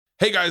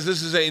Hey guys,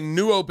 this is a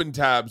new Open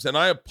Tabs, and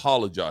I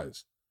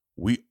apologize.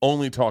 We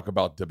only talk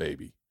about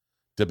DaBaby.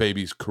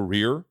 DaBaby's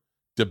career,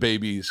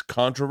 DaBaby's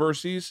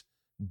controversies,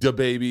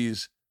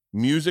 DaBaby's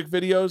music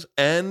videos,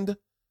 and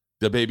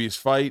DaBaby's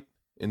fight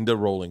in the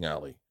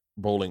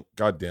bowling.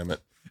 God damn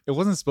it. It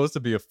wasn't supposed to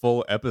be a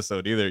full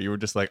episode either. You were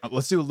just like,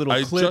 let's do a little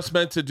clip.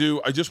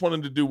 I just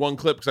wanted to do one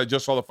clip because I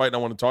just saw the fight and I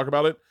want to talk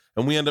about it.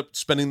 And we end up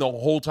spending the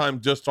whole time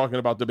just talking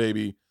about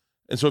DaBaby.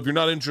 And so if you're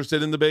not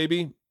interested in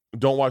DaBaby,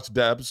 don't watch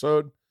the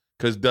episode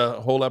because the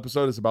whole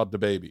episode is about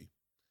DaBaby.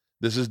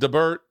 This is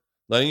DaBert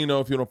letting you know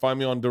if you want to find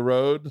me on the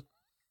road,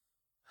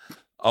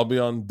 I'll be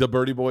on the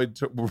Birdie Boy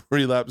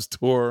Relapse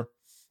Tour.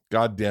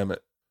 God damn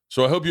it.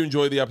 So I hope you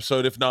enjoy the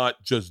episode. If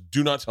not, just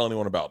do not tell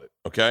anyone about it,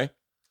 okay?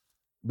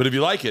 But if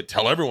you like it,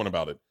 tell everyone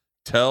about it.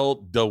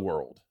 Tell the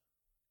world.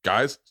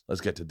 Guys,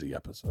 let's get to the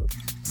episode.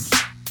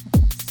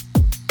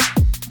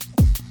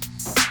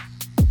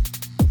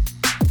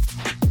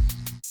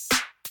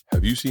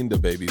 Have you seen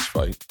DaBaby's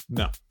fight?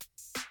 No.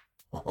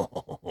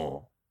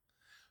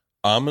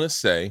 I'm going to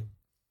say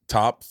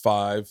top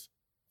 5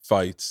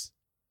 fights.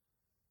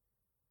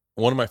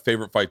 One of my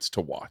favorite fights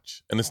to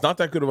watch. And it's not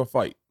that good of a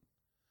fight.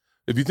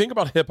 If you think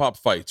about hip-hop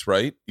fights,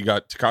 right? You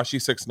got Tekashi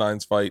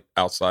 6ix9ine's fight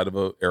outside of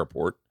an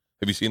airport.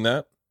 Have you seen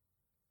that?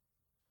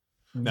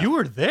 No. You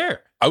were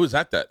there. I was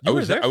at that. I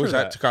was at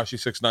that. Tekashi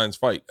 6ix9ine's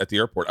fight at the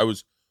airport. I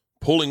was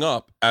pulling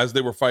up as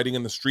they were fighting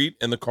in the street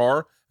in the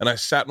car, and I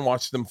sat and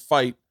watched them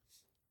fight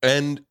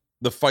and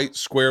the fight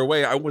square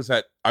away. I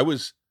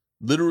was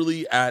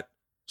literally at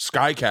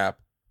Skycap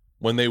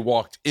when they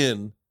walked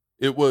in.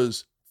 It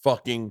was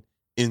fucking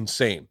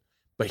insane.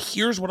 But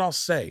here's what I'll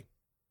say.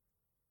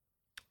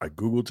 I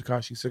Googled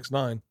Tekashi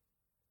 6ix9ine,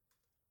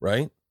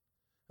 right?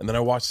 And then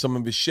I watched some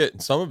of his shit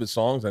and some of his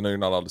songs. I know you're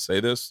not allowed to say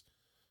this.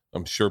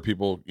 I'm sure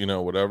people,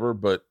 whatever,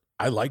 but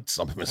I liked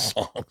some of his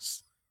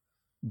songs.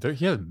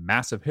 He had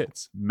massive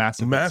hits.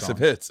 Massive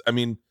hits. I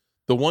mean,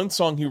 the one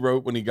song he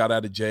wrote when he got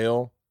out of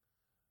jail,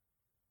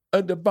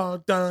 I think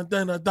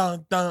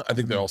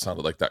they all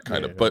sounded like that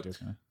kind of. But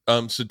so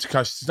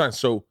Tekashi 6ix9ine.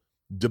 So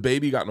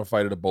DaBaby got in a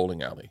fight at a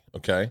bowling alley,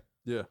 okay?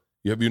 Yeah.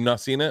 Have you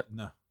not seen it?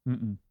 No.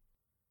 Mm-mm.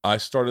 I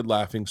started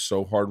laughing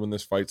so hard when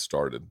this fight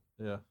started.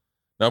 Yeah.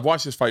 Now, I've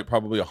watched this fight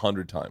probably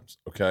 100 times,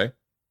 okay?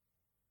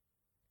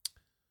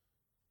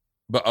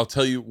 But I'll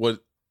tell you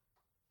what,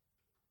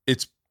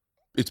 it's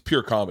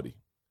pure comedy.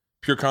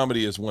 Pure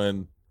comedy is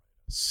when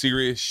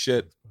serious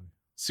shit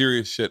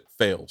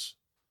fails.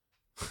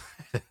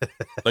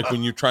 Like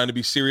when you're trying to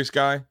be serious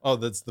guy. Oh,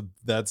 that's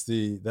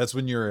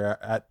when you're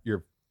at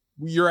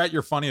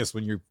your funniest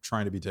when you're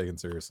trying to be taken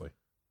seriously.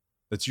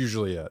 That's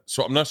usually it.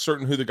 So I'm not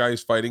certain who the guy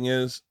he's fighting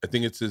is. I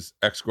think it's his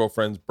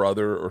ex-girlfriend's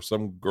brother or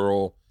some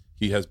girl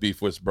he has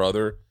beef with his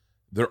brother.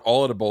 They're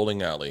all at a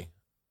bowling alley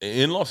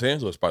in Los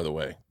Angeles, by the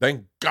way.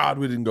 Thank God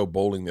we didn't go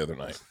bowling the other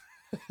night.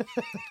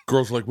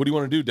 Girls were like, what do you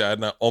want to do, Dad?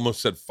 And I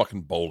almost said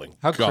fucking bowling.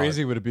 How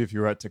crazy would it be if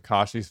you were at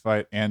Tekashi's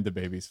fight and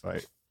DaBaby's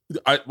fight?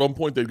 At one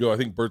point they'd go, I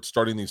think Bert's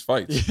starting these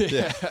fights.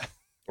 Yeah.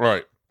 All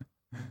right.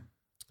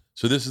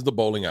 So this is the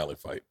bowling alley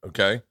fight,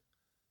 okay?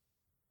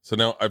 So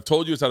now I've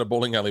told you it's at a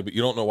bowling alley, but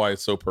you don't know why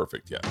it's so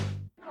perfect yet.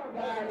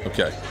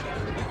 Okay.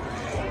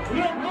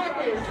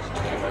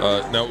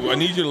 Now I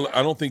need you to,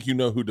 I don't think you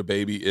know who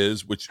DaBaby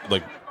is,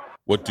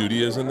 what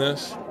duty is in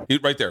this.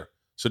 Right there.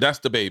 So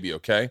that's DaBaby,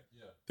 okay?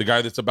 Yeah. The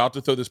guy that's about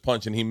to throw this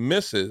punch and he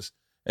misses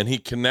and he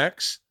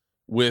connects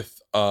with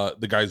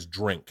the guy's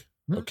drink,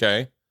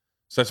 okay?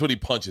 So that's what he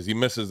punches. He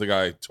misses the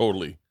guy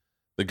totally.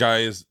 The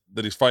guy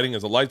that he's fighting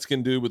is a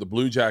light-skinned dude with a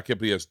blue jacket,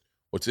 but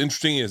what's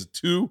interesting, he has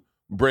 2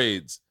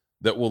 braids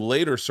that will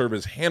later serve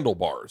as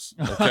handlebars,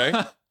 okay?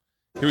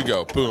 Here we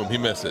go. Boom, he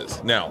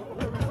misses. Now,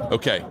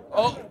 okay.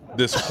 Oh,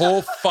 this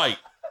whole fight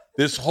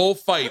It's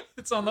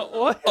on the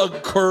oil.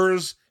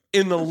 occurs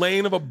in the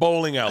lane of a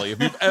bowling alley.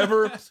 If you've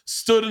ever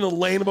stood in the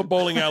lane of a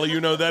bowling alley, you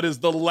know that is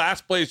the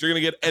last place you're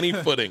going to get any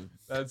footing.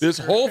 This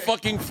whole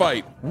fucking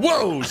fight.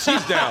 Whoa,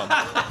 she's down.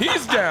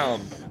 He's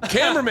down.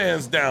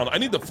 Cameraman's down. I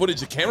need the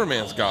footage the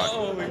cameraman's got.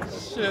 Holy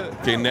shit.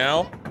 Okay,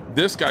 now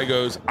this guy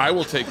goes, I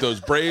will take those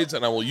braids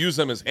and I will use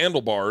them as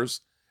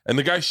handlebars. And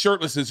the guy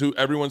shirtless is who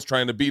everyone's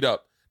trying to beat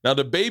up. Now,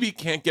 DaBaby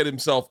can't get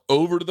himself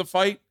over to the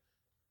fight.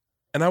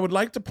 And I would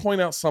like to point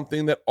out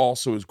something that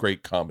also is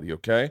great comedy,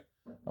 okay?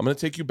 I'm going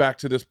to take you back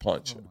to this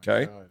punch,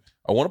 okay? God.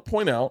 I want to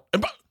point out,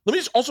 and let me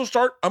just also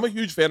start, I'm a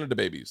huge fan of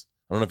DaBaby's.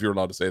 I don't know if you're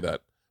allowed to say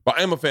that, but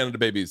I am a fan of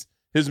DaBaby's.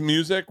 His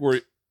music,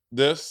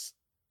 this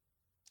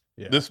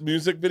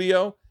music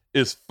video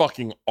is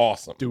fucking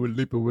awesome. Do a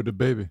leap with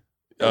DaBaby.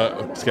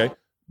 Okay.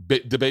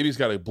 DaBaby's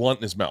got a blunt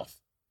in his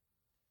mouth.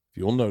 If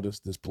you'll notice,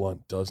 this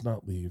blunt does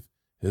not leave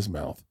his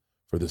mouth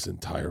for this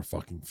entire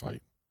fucking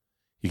fight.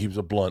 He keeps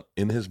a blunt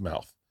in his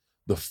mouth.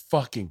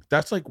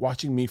 That's like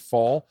watching me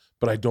fall,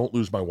 but I don't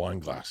lose my wine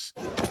glass.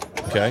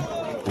 Okay?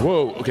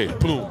 Whoa. Okay.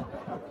 Boom.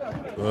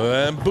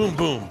 And boom,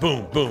 boom,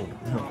 boom, boom,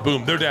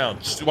 boom. They're down.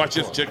 Just watch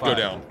this chick go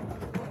down.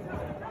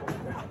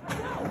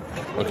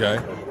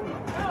 Okay?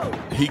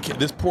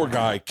 This poor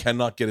guy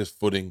cannot get his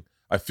footing.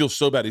 I feel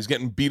so bad. He's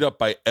getting beat up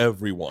by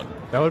everyone.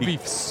 That would be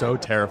so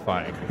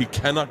terrifying. He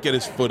cannot get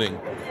his footing.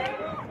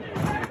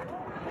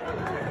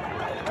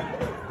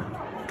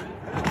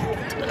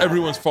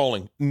 Everyone's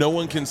falling. No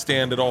one can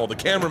stand at all. The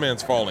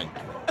cameraman's falling.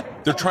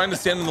 They're trying to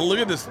stand in the look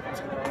at this.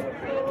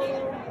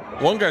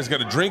 One guy's got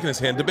a drink in his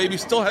hand. DaBaby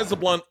still has the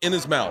blunt in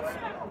his mouth.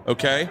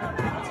 Okay?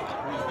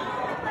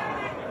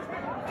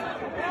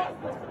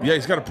 Yeah,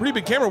 he's got a pretty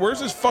big camera. Where's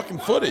his fucking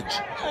footage?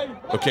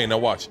 Okay, now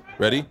watch.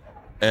 Ready?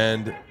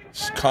 And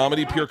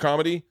comedy, pure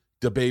comedy.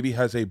 DaBaby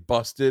has a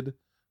busted,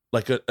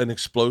 like an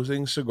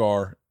exploding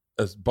cigar,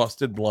 a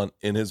busted blunt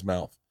in his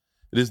mouth.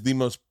 It is the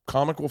most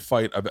comical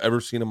fight I've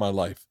ever seen in my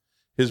life.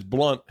 His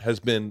blunt has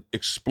been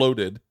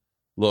exploded.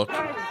 Look.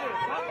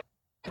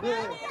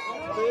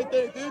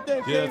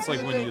 Yeah, it's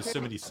like when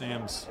Yosemite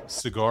Sam's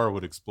cigar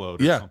would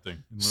explode or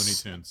something in Looney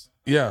Tunes.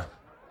 Yeah.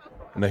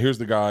 Now here's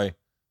the guy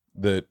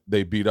that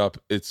they beat up.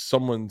 It's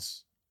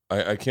someone's,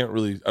 I can't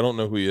really, I don't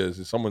know who he is.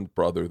 It's someone's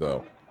brother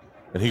though.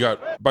 And he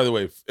got, by the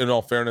way, in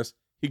all fairness,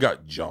 he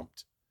got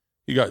jumped.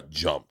 He got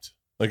jumped.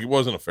 Like it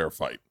wasn't a fair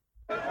fight.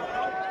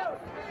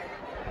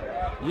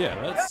 Yeah,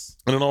 that's.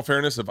 And in all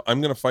fairness, if I'm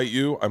going to fight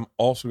you, I'm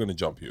also going to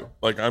jump you.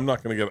 Like I'm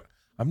not going to get,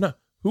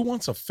 who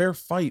wants a fair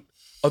fight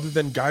other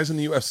than guys in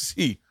the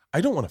UFC? I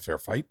don't want a fair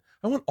fight.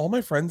 I want all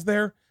my friends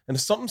there. And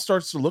if something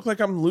starts to look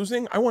like I'm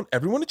losing, I want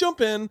everyone to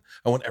jump in.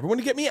 I want everyone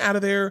to get me out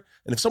of there.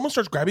 And if someone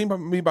starts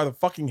grabbing me by the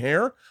fucking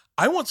hair,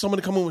 I want someone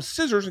to come in with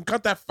scissors and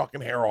cut that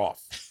fucking hair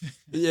off.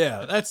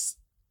 Yeah, that's.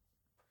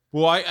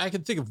 Well, I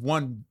can think of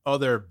one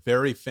other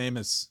very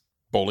famous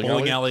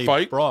Bowling alley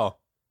fight brawl.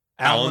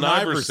 Allen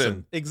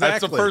Iverson. Exactly.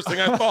 That's the first thing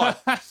I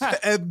thought.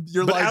 And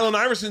you're but like, Allen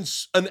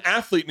Iverson's an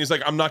athlete, and he's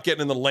like, I'm not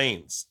getting in the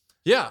lanes.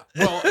 yeah.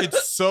 Well,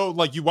 it's so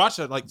like you watch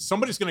it, like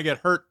somebody's gonna get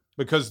hurt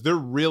because they're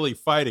really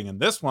fighting. And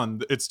this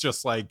one, it's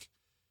just like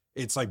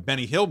it's like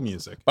Benny Hill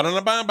music.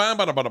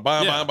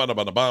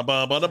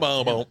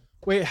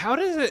 Wait, how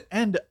does it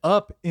end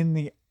up in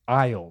the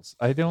aisles?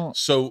 I don't.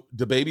 So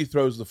DaBaby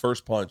throws the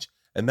first punch,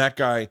 and that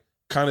guy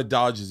kind of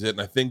dodges it.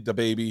 And I think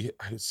DaBaby,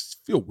 I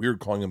feel weird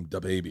calling him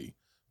DaBaby,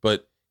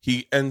 but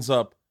he ends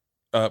up.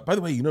 By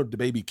the way, you know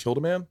DaBaby killed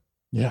a man.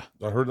 Yeah,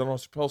 I heard that on a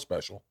Chappelle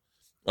special.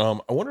 I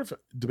wonder if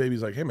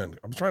DaBaby's like, hey man,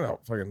 I'm trying to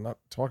fucking not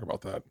talk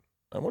about that.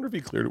 I wonder if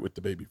he cleared it with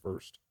DaBaby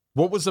first.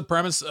 What was the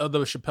premise of the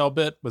Chappelle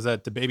bit? Was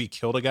that DaBaby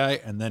killed a guy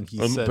and then he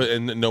said,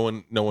 and no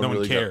one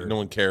really cared. No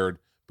one cared.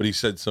 But he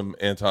said some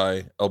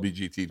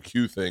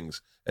anti-LGBTQ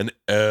things, and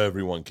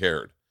everyone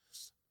cared.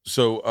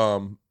 So,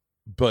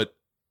 but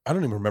I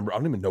don't even remember. I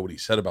don't even know what he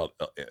said about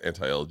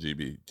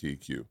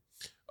anti-LGBTQ.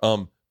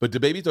 But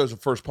DaBaby throws the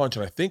first punch,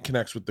 and I think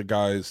connects with the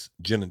guy's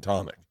gin and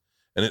tonic,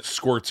 and it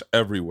squirts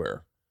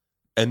everywhere.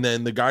 And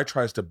then the guy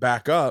tries to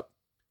back up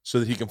so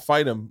that he can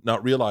fight him,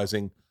 not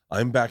realizing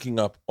I'm backing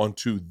up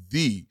onto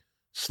the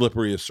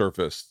slipperiest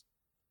surface.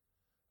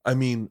 I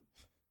mean,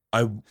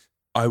 I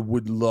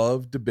would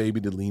love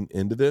DaBaby to lean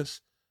into this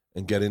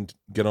and get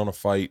on a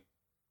fight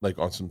like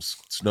on some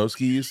snow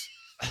skis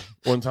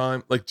one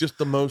time. Like just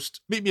the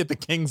most. meet me at the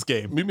Kings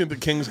game. Meet me at the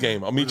Kings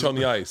game. I'll meet you on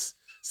the ice.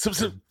 Sip,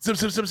 sip, sip,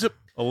 sip, sip, sip.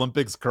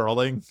 Olympics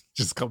curling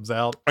just comes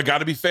out. I got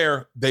to be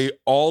fair. They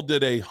all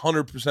did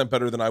 100%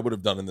 better than I would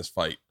have done in this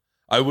fight.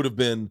 I would have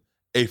been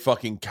a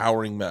fucking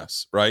cowering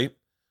mess, right?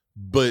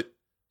 But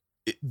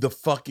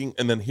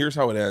and then here's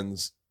how it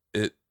ends.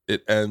 It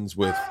ends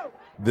with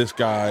this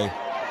guy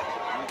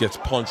gets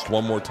punched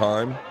one more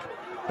time.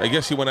 I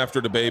guess he went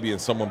after DaBaby and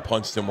someone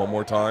punched him one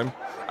more time.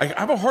 I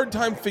have a hard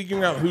time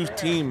figuring out whose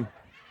team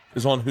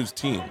is on whose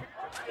team.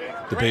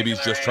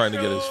 DaBaby's just trying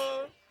to get his.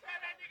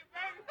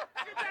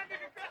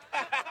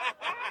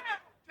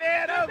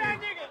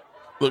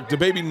 Look,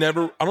 DaBaby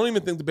never. I don't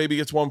even think DaBaby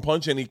gets one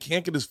punch, and he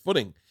can't get his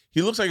footing.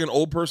 He looks like an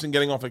old person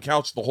getting off a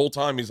couch the whole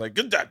time. He's like,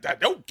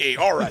 okay,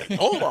 all right,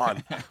 hold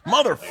on,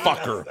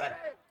 motherfucker.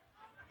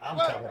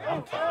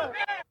 I'm coming.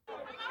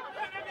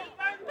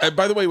 And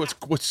by the way,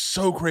 what's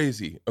so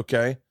crazy,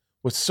 okay?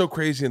 What's so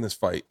crazy in this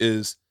fight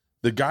is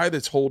the guy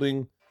that's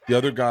holding the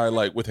other guy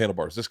like with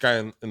handlebars, this guy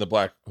in the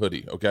black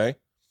hoodie, okay?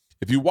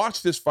 If you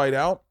watch this fight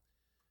out,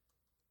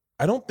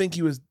 I don't think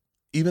he was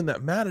even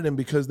that mad at him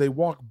because they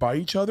walk by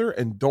each other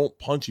and don't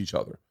punch each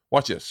other.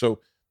 Watch this. So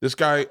this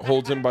guy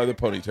holds him by the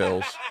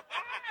ponytails,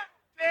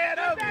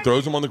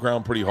 throws him on the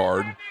ground pretty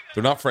hard.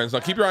 They're not friends. Now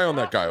keep your eye on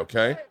that guy,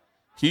 okay?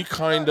 He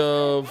kind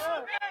of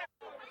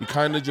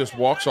just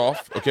walks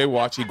off. Okay,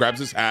 watch. He grabs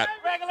his hat.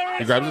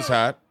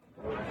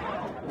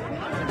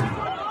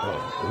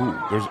 Ooh,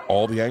 there's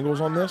all the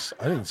angles on this?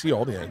 I didn't see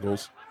all the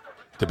angles.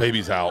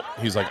 DaBaby's out.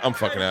 He's like, I'm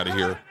fucking out of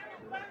here.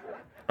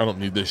 I don't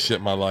need this shit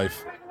in my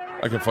life.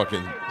 I can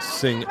fucking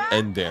sing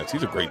and dance.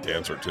 He's a great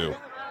dancer, too.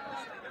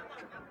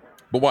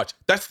 But watch.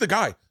 That's the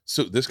guy.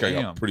 So this guy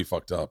got pretty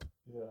fucked up.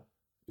 Yeah.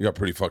 He got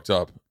pretty fucked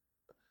up.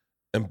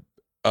 And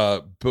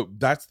but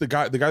that's the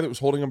guy that was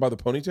holding him by the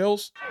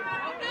ponytails.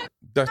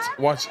 That's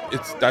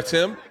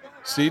him.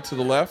 See, to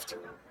the left.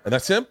 And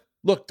that's him.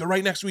 Look, they're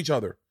right next to each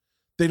other.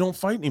 They don't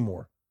fight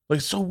anymore. Like,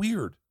 it's so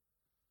weird.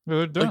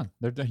 They're done.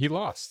 He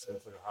lost.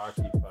 It's like a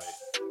hockey fight.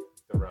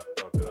 The ref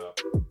broke it up.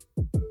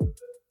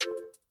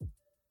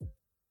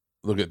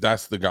 Look at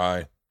that's the guy.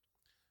 It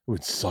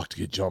would suck to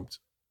get jumped.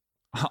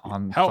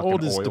 On How fucking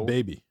old is the oil.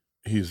 baby?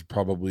 He's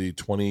probably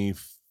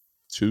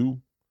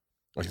 22.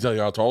 I can tell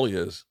you how tall he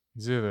is.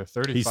 He's either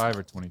 35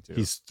 or 22.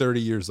 He's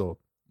 30 years old.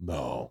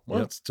 No, well,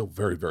 Yep. that's still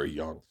very, very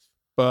young.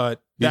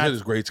 But He's at that's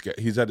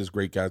his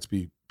great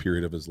Gatsby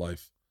period of his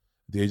life.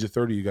 At the age of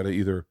 30, you got to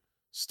either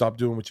stop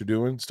doing what you're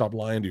doing, stop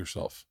lying to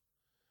yourself.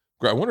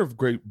 I wonder if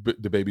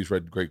the baby's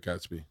read Great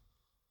Gatsby.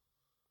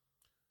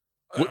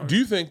 Do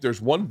you think there's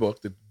one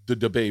book that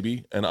the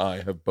baby and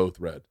I have both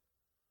read?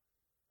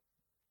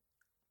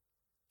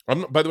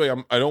 By the way,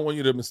 I don't want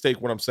you to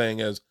mistake what I'm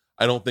saying as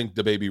I don't think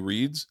the baby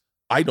reads.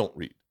 I don't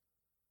read.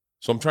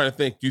 So I'm trying to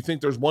think, do you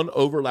think there's one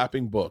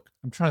overlapping book?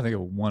 I'm trying to think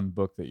of one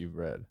book that you've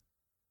read.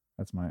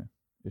 That's my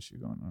issue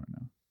going on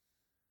right now.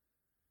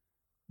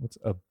 What's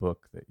a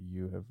book that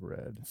you have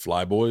read?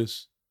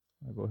 Flyboys.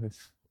 My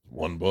boys.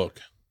 One book.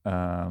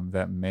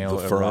 That male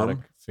The Firm? erotic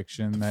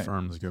fiction. the That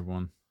Firm's a good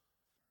one.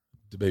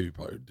 The baby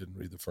probably didn't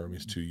read The Firm.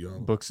 He's too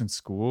young. books in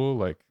school,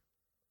 like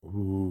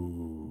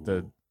Ooh.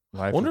 the I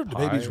Life wonder of if the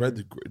baby's Pi. read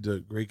the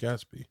Great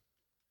Gatsby.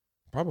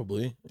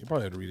 Probably. You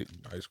probably had to read it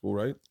in high school,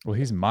 right? Well,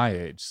 he's my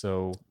age,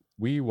 so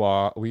we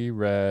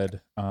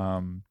read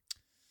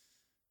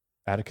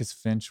Atticus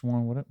Finch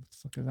one. What the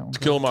fuck is that one? To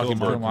Kill a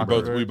called?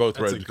 Mockingbird. We both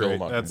That's read a To Kill a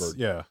great- that's- Mockingbird.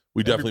 Yeah,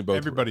 We definitely both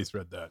read. Everybody's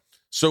read that.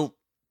 So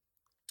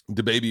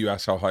the baby, you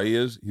asked how high he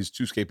is. He's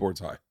 2 skateboards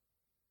high.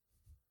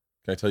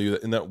 Can I tell you that?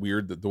 Isn't that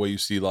weird that the way you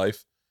see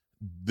life?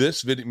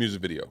 This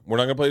music video. We're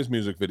not gonna play his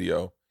music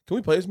video. Can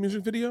we play his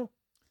music video?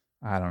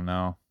 I don't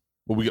know.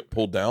 Will we get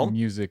pulled down?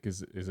 Music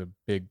is a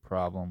big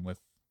problem with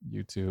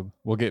YouTube.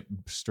 We'll get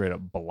straight up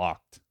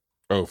blocked.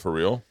 Oh, for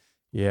real?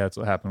 Yeah, that's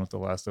what happened with the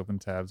last open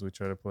tabs. We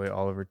tried to play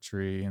Oliver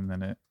Tree, and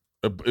then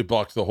It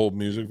blocked the whole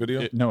music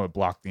video, it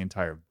blocked the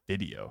entire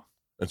video.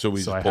 and so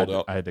we So just pulled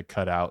out. I had to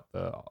cut out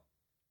the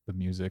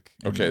music.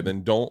 and Okay,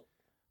 then don't.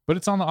 But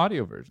it's on the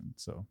audio version,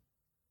 so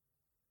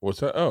What's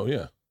that? Oh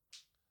yeah,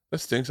 that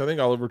stinks. I think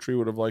Oliver Tree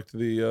would have liked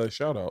the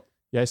shout out.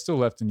 yeah, I still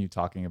left in you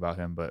talking about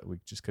him, but we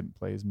just couldn't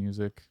play his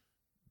music.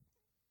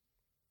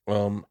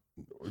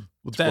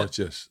 Let's that- watch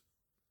this.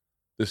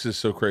 This is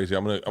so crazy.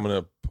 I'm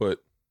gonna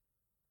put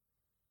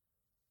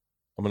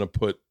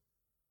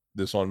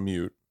this on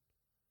mute.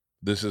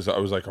 This is. I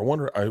was like, I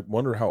wonder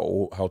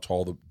how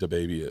tall the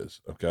baby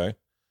is. Okay,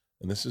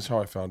 and this is how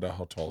I found out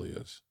how tall he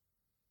is.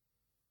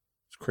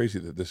 It's crazy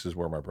that this is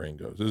where my brain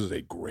goes. This is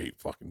a great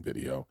fucking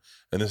video,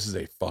 and this is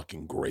a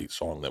fucking great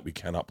song that we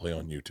cannot play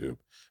on YouTube.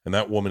 And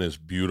that woman is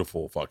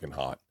beautiful, fucking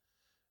hot.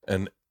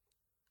 And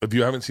if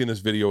you haven't seen this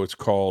video, it's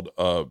called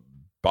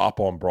 "Bop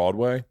on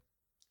Broadway."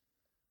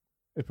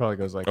 It probably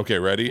goes like, Okay,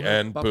 ready? "We're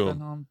And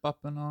boom.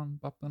 bopping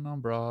on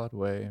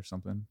Broadway" or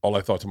something. All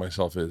I thought to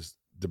myself is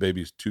the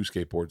baby's 2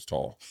 skateboards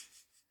tall.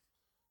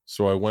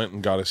 So I went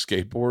and got a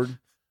skateboard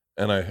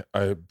and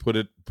I put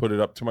it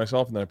up to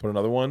myself, and then I put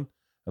another one,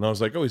 and I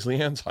was like, oh, he's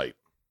Leanne's height.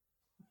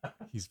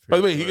 He's By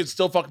the way, pretty he short. could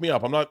still fuck me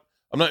up. I'm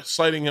not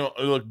citing him.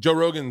 Look, Joe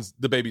Rogan's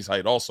the baby's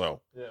height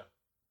also. Yeah.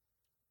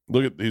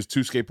 Look at these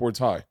 2 skateboards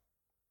high.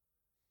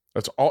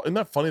 That's all. Isn't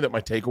that funny that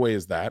my takeaway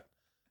is that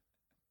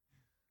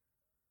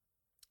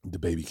the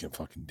baby can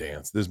fucking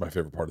dance? This is my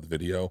favorite part of the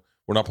video.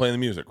 We're not playing the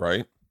music,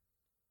 right?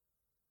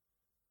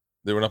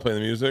 They were not playing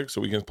the music,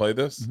 so we can play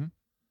this. Mhm.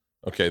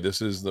 Okay,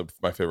 this is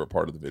my favorite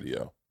part of the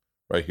video,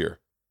 right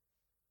here.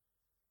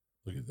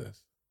 Look at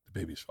this. The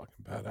baby's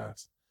fucking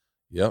badass.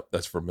 Yep,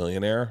 that's for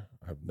Millionaire.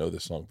 I know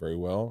this song very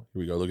well.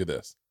 Here we go. Look at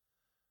this.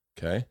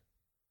 Okay.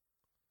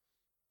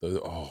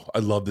 Oh, I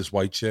love this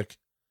white chick.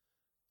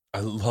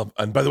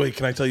 And by the way,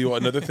 can I tell you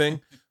another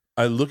thing?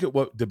 I look at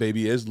what the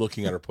baby is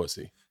looking at her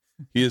pussy.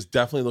 He is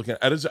definitely looking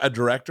at, as a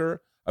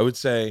director, I would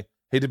say,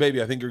 hey, the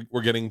baby, I think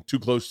we're getting too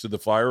close to the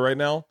fire right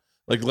now.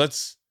 Like,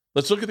 let's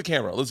look at the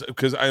camera.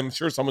 Because I'm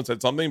sure someone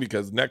said something,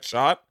 because next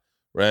shot,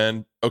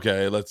 ran,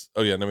 okay,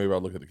 now maybe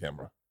I'll look at the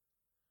camera.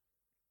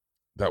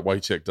 That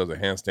white chick does a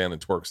handstand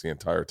and twerks the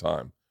entire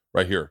time.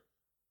 Right here.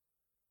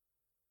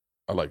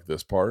 I like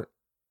this part.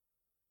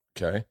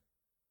 Okay.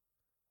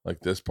 Like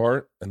this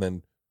part. And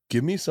then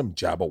give me some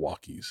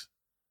Jabberwockies.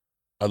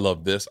 I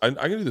love this. I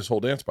can do this whole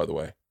dance, by the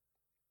way.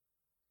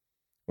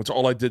 That's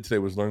all I did today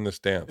was learn this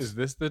dance. Is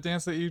this the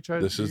dance that you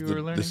tried? This is you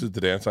were learning? this is the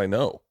dance I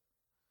know.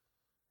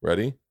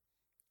 Ready?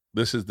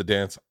 This is the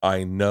dance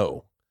I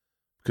know.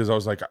 Because I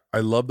was like, I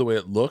love the way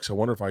it looks. I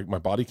wonder if my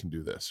body can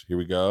do this. Here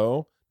we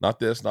go. Not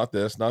this, not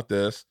this, not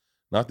this,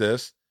 not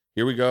this.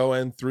 Here we go.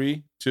 And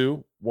 3,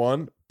 2,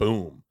 1,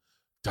 boom.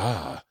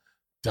 Da,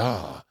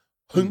 da,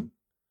 hun,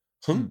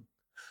 hun,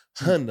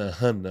 hunna,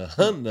 hunna,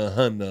 hunna,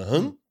 hunna,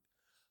 hun,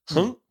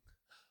 hun,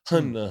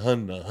 hunna,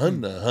 hunna,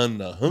 hunna,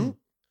 hunna, hun,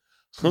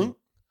 hun,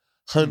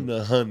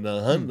 hunna,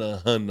 hunna,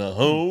 hunna, hunna,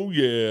 oh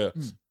yeah.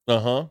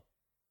 Uh-huh.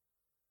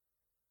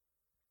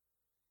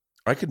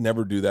 I could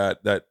never do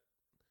that.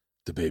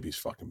 The baby's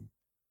fucking.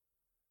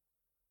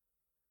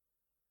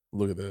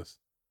 Look at this.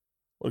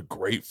 What a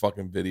great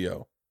fucking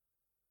video.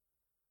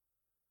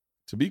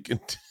 To be Give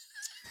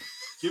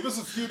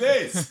us a few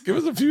days. Give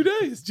us a few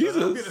days. Jesus.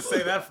 I'm gonna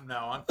say that from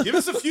now on. Give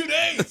us a few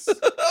days.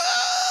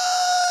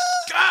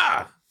 God.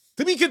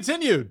 To be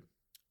continued.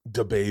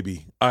 The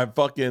baby. I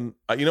fucking.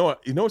 You know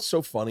what? You know what's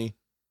so funny?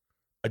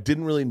 I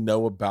didn't really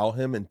know about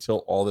him until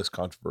all this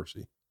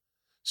controversy.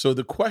 So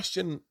the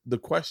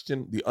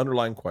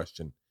underlying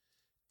question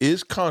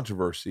is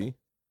controversy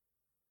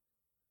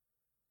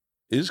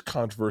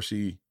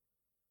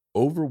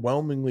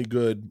overwhelmingly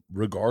good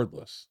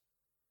regardless?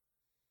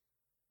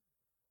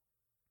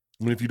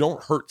 I mean, if you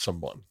don't hurt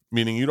someone,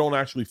 meaning you don't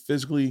actually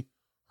physically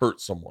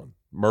hurt someone,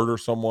 murder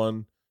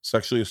someone,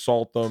 sexually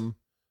assault them,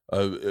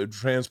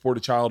 transport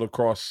a child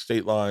across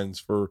state lines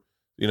for,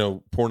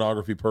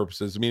 pornography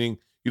purposes, meaning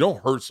you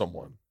don't hurt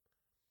someone.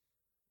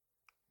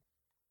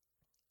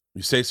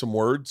 You say some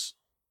words,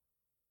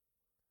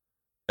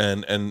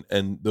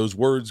 and those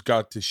words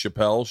got to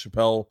Chappelle.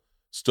 Chappelle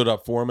stood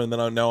up for him, and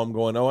then now I'm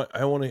going, oh,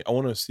 I want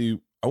to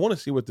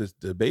see what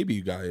the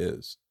baby guy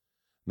is.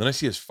 And then I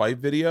see his fight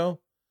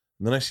video,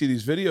 and then I see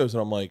these videos,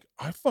 and I'm like,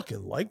 I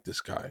fucking like this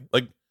guy.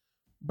 Like,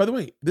 by the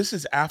way, this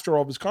is after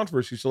all of his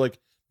controversy, so like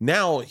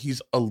now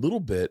he's a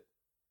little bit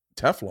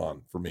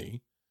Teflon for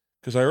me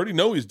because I already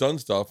know he's done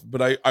stuff,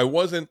 but I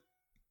wasn't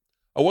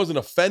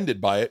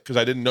offended by it because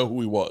I didn't know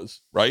who he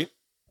was, right?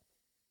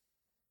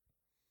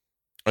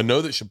 I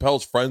know that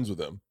Chappelle's friends with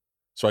him.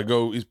 So I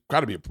go, he's got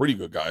to be a pretty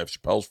good guy if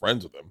Chappelle's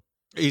friends with him.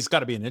 He's got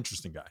to be an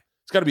interesting guy.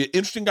 He's got to be an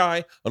interesting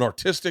guy, an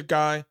artistic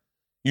guy.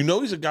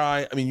 He's a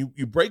guy. I mean,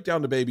 you break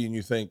down the baby and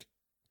you think,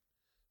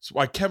 so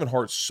why Kevin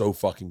Hart's so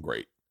fucking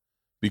great?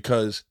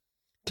 Because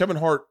Kevin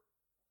Hart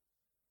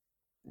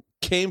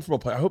came from a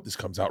place, I hope this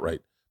comes out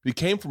right, but he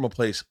came from a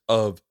place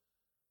of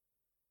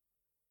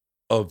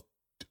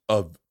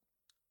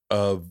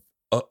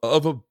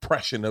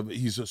oppression.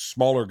 He's a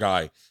smaller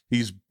guy.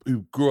 He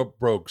grew up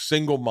broke,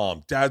 single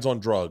mom, dad's on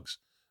drugs.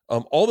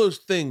 All those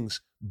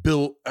things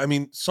build. I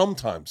mean,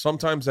 sometimes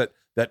that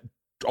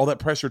all that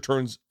pressure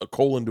turns a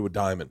coal into a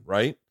diamond,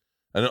 right?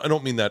 And I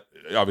don't mean that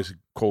obviously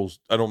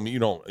coals. I don't mean you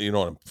know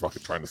what I'm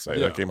fucking trying to say.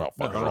 Yeah. That came out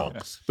fucking wrong.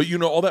 Yeah. But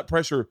all that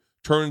pressure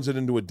turns it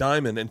into a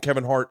diamond, and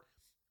Kevin Hart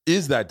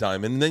is that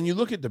diamond. And then you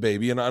look at the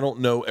baby, and I don't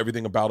know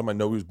everything about him. I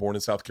know he was born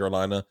in South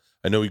Carolina.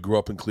 I know he grew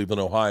up in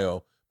Cleveland,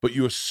 Ohio. But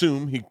you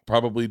assume he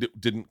probably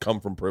didn't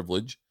come from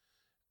privilege.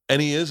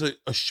 And he is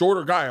a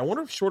shorter guy. I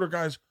wonder if shorter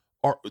guys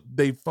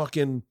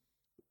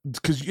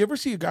because you ever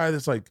see a guy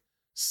that's like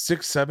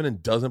 6'7"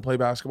 and doesn't play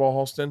basketball,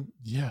 Halston?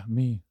 Yeah,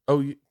 me. Oh,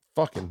 you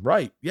fucking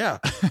right. Yeah.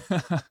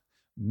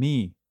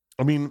 Me.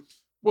 I mean,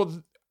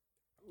 well,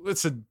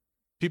 listen,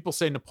 people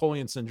say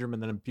Napoleon syndrome,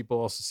 and then people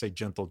also say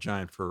gentle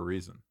giant for a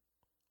reason.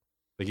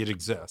 Like, it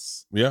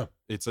exists. yeah.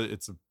 It's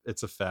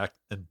a fact.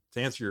 And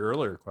to answer your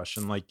earlier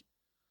question, like,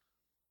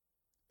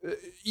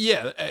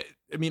 yeah,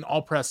 I mean,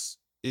 all press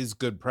is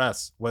good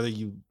press, whether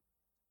you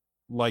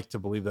like to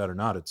believe that or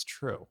not. It's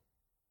true.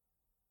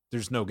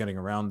 There's no getting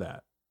around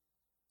that.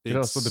 It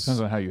also depends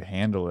on how you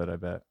handle it, I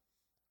bet.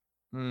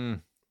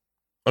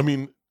 I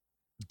mean,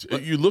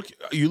 you look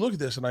at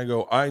this and I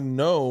go, I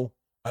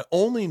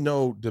only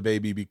know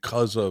DaBaby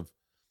because of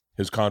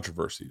his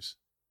controversies.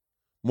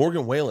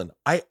 Going Whalen,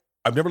 I've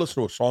never listened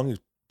to a song he's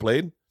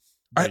played.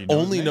 I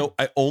only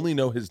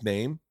know his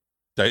name.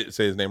 Did I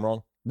say his name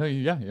wrong? No,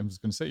 yeah, I'm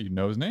just gonna say you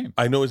know his name.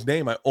 I know his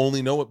name. I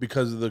only know it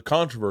because of the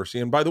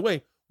controversy. And by the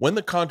way, when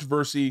the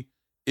controversy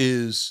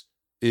is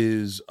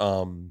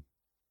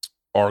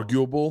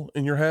arguable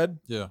in your head,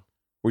 yeah,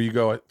 where you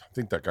go, I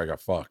think that guy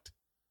got fucked,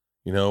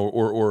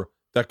 or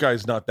that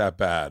guy's not that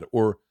bad,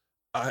 or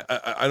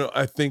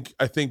I think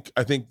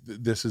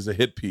this is a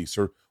hit piece,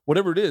 or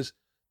whatever it is.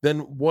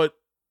 Then what?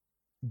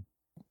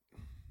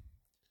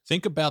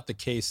 Think about the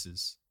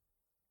cases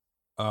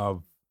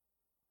of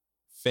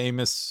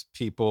famous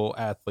people,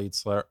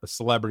 athletes,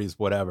 celebrities,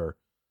 whatever,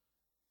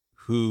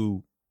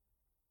 who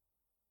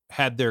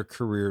had their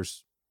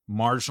careers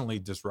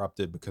marginally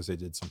disrupted because they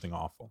did something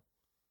awful.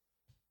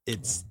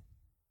 Here's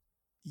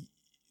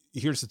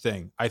the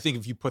thing. I think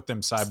if you put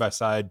them side by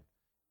side,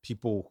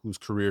 people whose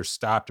careers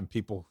stopped and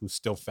people who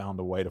still found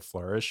a way to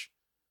flourish,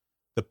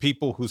 the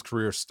people whose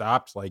careers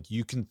stopped, like,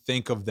 you can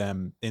think of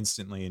them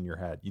instantly in your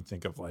head. You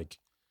think of like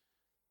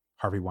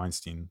Harvey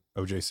Weinstein,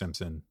 O.J.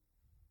 Simpson,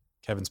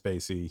 Kevin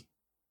Spacey.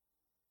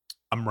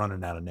 I'm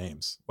running out of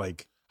names.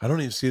 Like, I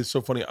don't even see. It's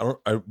so funny.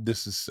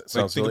 This is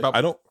sounds think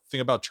silly.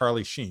 think about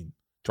Charlie Sheen.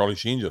 Charlie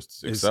Sheen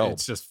just excelled.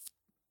 It's just.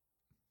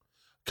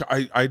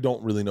 I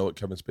don't really know what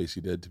Kevin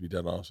Spacey did, to be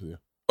dead honest with you.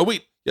 Oh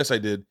wait, yes I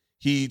did.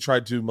 He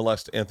tried to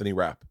molest Anthony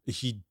Rapp.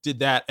 He did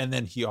that, and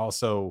then he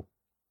also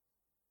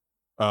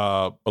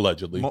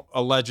allegedly, by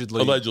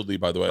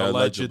the way,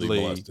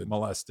 allegedly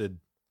molested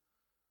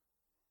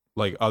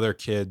like other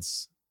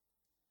kids,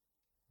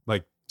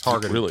 like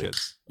targeted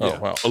kids. Oh yeah.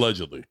 wow,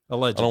 allegedly.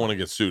 I don't want to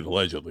get sued.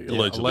 Allegedly.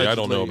 I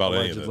don't know about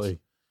any of this.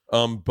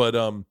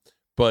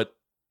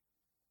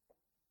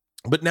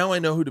 But now I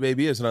know who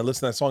DaBaby is, and I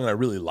listen to that song, and I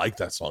really like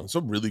that song. It's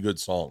a really good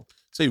song.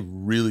 It's a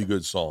really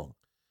good song.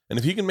 And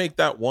if he can make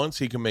that once,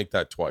 he can make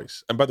that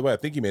twice. And by the way, I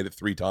think he made it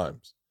 3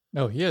 times.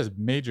 No, he has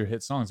major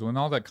hit songs. When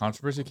all that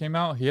controversy came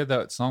out, he had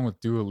that song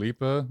with Dua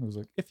Lipa. It was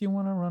like, if you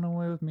want to run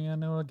away with me, I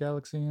know a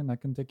galaxy, and I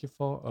can take you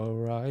for a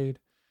ride.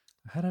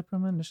 I had a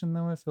premonition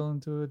that we fell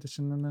into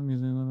addition and the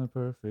music on the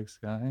perfect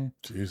sky.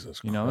 Jesus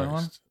You know that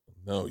one? Christ.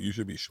 No, you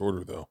should be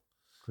shorter though.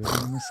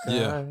 Glitter in the sky.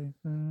 Yeah.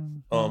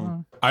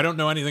 I don't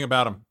know anything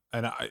about him,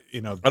 and I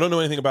don't know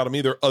anything about him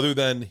either, other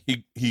than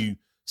he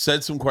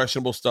said some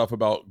questionable stuff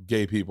about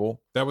gay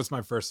people. that was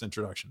my first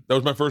introduction. That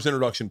was my first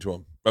introduction to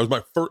him. That was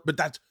my first. But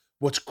that's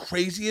what's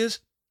crazy is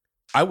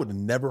I would have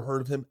never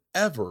heard of him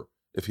ever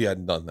if he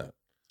hadn't done that.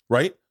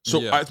 Right. So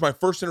Yeah. it's my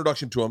first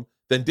introduction to him.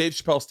 Then Dave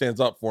Chappelle stands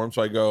up for him.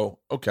 So I go,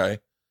 okay,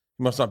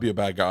 he must not be a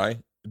bad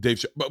guy.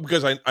 But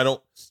because I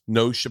don't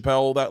know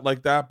Chappelle that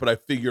like that, but I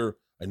figure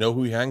I know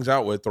who he hangs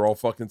out with. They're all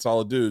fucking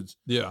solid dudes.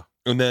 Yeah.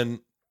 And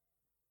then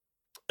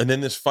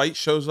this fight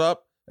shows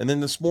up. And then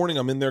this morning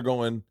I'm in there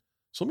going,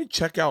 so let me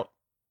check out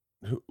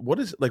what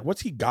is like,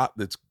 what's he got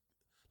that's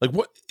like,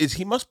 what is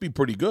he must be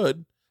pretty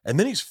good. And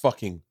then he's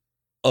fucking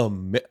I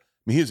mean,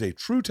 he is a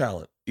true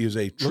talent. He is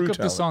a true Look up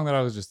talent. the song that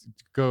I was just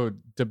go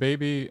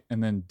DaBaby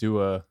and then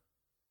do a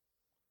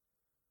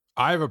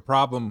I have a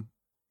problem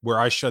where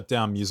I shut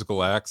down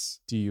musical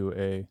acts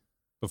DUA.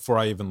 before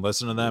I even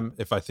listen to them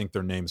if I think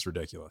their name's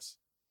ridiculous.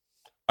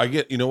 I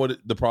get, you know what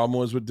the problem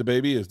was with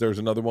DaBaby is there's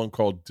another one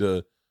called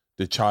the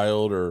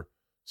Child or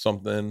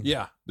something.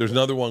 Yeah. There's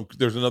another one.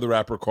 There's another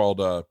rapper called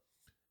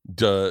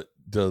the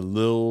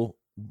Lil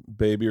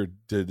Baby or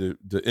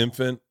the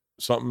Infant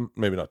something.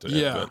 Maybe not the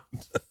Yeah. Infant.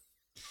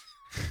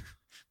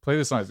 Play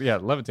the song. Yeah,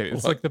 Levitate.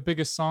 It's What? like the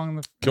biggest song in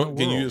the Can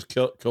you world.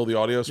 just kill the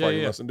audio so I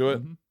can listen to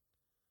it? Mhm.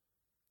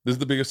 This is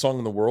the biggest song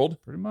in the world.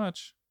 Pretty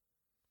much.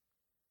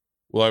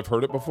 Well, I've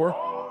heard it before.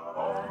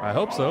 I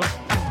hope so.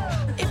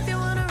 If you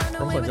wanna run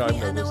Oh away my with God, me,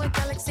 no, I know this- a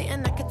galaxy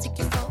and I can take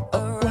you for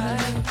a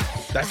ride.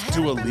 That's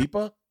Dua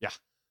Lipa? Yeah.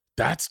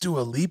 That's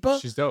Dua Lipa?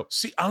 She's dope.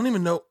 See, I don't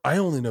even know. I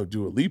only know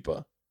Dua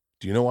Lipa.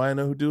 Do you know why I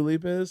know who Dua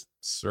Lipa is?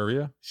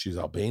 Serbia? She's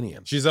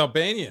Albanian. She's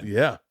Albanian.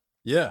 Yeah.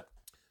 Yeah.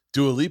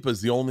 Dua Lipa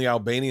is the only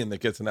Albanian that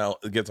gets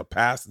a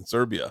pass in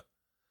Serbia.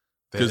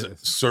 Because That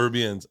is-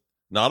 Serbians,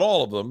 not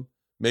all of them,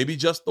 maybe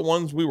just the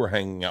ones we were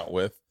hanging out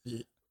with,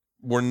 Yeah.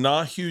 were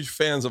not huge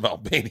fans of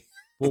Albania.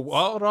 Well,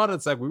 hold on a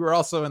sec. We were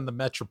also in the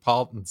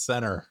metropolitan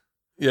center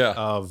Yeah.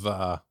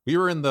 of we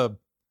were in the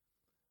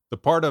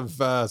part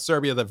of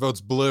Serbia that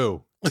votes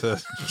blue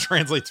to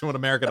translate to an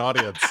American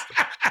audience.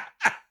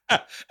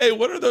 Hey,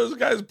 what are those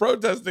guys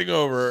protesting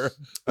over?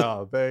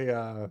 Oh, they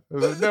no,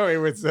 it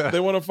was They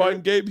want to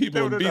find gay people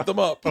No, and no, beat no. them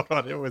up. hold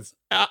on, it was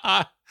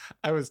I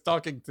was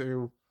talking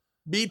to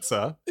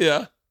Pizza.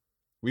 Yeah.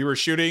 We were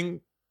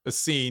shooting a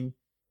scene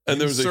And in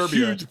there was a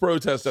Serbia. huge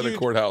protest at a Huge-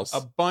 courthouse.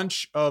 A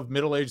bunch of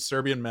middle-aged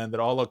Serbian men that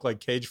all look like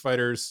cage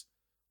fighters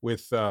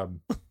with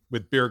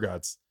beer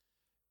guts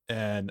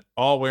and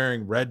all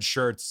wearing red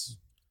shirts.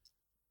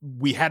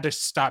 We had to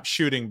stop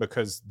shooting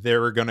because they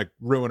were going to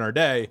ruin our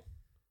day.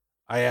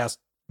 I asked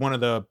one of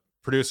the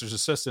producer's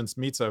assistants,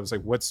 Mitza, I was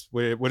like,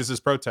 what is this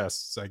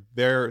protest? It's like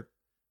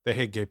they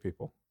hate gay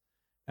people.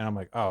 And I'm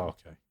like, oh,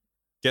 okay.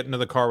 Get into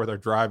the car with our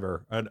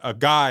driver, a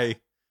guy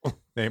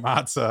named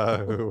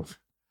Atsa who,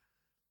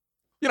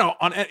 you know,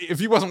 if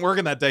he wasn't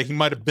working that day, he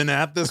might have been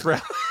at this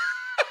rally.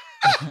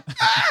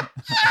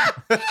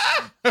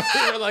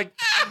 We were like,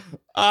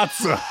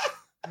 Atsa,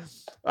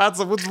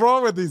 what's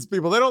wrong with these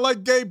people? They don't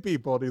like gay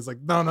people. And he's like,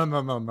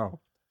 no.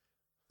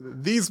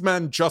 These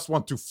men just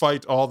want to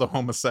fight all the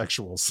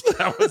homosexuals.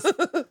 I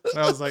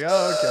was like,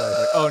 oh,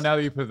 okay. Oh, now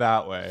that you put it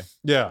that way.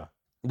 Yeah.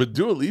 But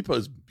Dua Lipa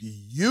is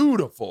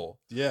beautiful.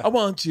 Yeah. I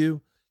want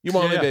you. You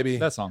want Yeah, me, baby.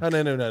 that song. No.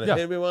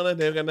 Yeah.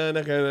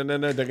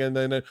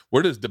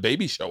 Where does the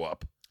baby show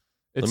up?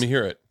 Let me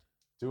hear it.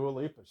 Dua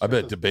Lipa. I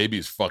bet the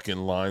baby's fucking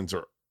lines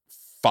are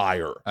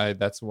fire.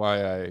 That's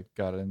why I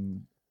got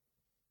in.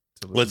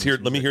 Let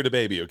me hear the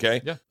baby,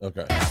 okay? Yeah.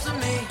 Okay. To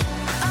me,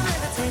 I'm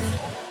levitating.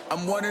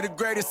 I'm one of the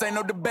greatest, ain't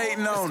no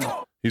debating on it.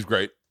 He's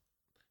great.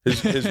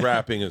 His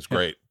rapping is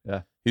great.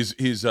 Yeah.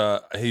 He's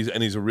a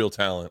real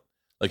talent.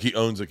 Like he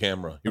owns a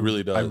camera. He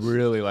really does. I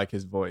really like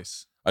his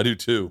voice. I do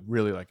too.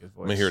 Really like his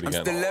voice. Let me hear it I'm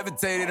again. still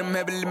levitated, I'm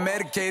heavily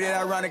medicated.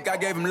 Ironic, I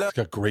gave him love.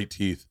 He's got great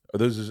teeth.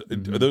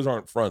 Those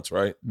aren't fronts,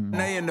 right? Mm.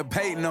 They end up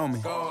hating on me.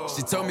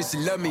 She told me she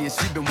loved me and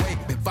she been waiting.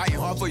 Been fighting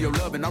hard for your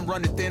love and I'm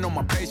running thin on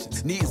my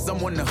patience. Needing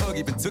someone to hug,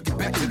 even took it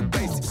back to the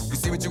basics. You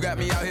see what you got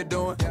me out here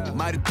doing?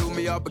 Might have threw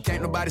me off, but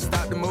can't nobody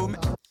stop the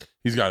movement.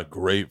 He's got a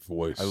great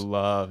voice. I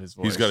love his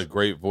voice. He's got a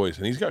great voice,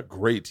 and he's got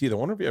great teeth. I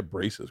wonder if he had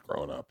braces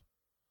growing up.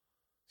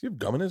 Does he have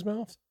gum in his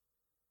mouth?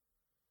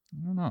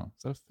 I don't know.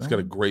 Is that He's got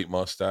a film? great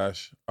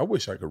mustache. I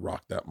wish I could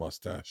rock that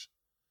mustache.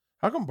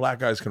 How come black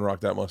guys can rock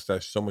that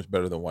mustache so much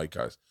better than white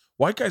guys?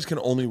 White guys can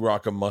only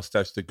rock a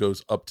mustache that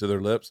goes up to their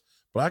lips.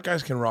 Black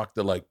guys can rock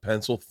the like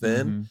pencil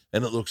thin, Mhm.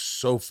 and it looks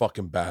so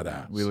fucking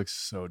badass. We look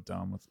so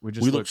dumb. We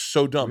look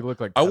so dumb. We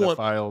look like I want-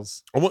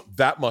 pedophiles. I want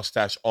that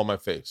mustache on my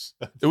face.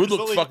 It would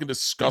look only- fucking There's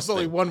disgusting.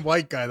 only one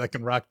white guy that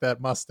can rock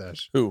that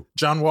mustache. Who?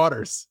 John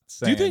Waters.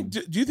 Do you think?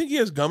 Do you think he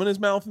has gum in his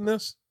mouth in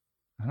this?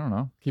 I don't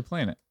know. Keep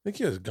playing it. I think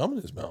he has gum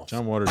in his mouth.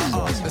 John Waters is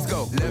awesome. Let's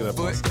go. Left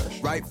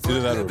foot, right foot.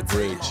 Either that or a levitate.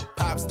 bridge.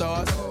 Pop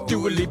stars.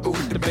 Do a leap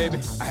with the baby.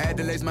 I had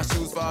to lace my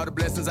shoes for all the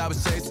blessings I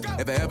was chasing.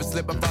 If I ever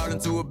slip, I fall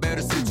into a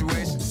better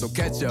situation. So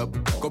catch up.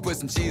 Go put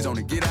some cheese on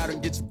it. Get out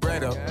and get your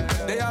bread up.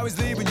 They always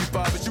leaving you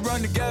far, but you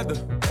run together.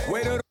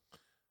 Wait till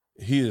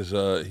He is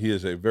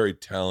a very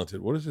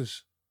talented. What is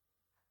this?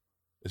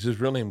 Is his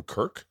real name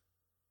Kirk?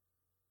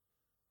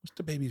 What's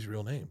the baby's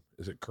real name?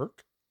 Is it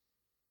Kirk?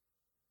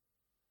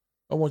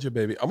 I want you,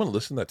 baby. I'm gonna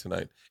listen to that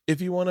tonight.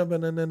 If you want a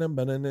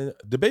banana,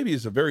 the baby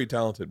is a very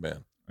talented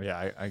man.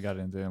 Yeah, I got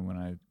into him when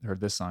I heard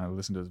this song. I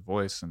listened to his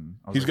voice, and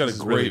I was He's like, got a this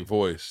is great really-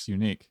 voice. It's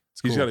unique.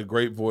 It's He's cool. got a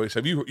great voice.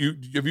 Have you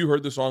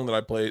heard the song that I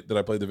played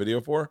the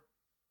video for?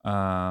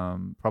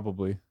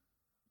 Probably.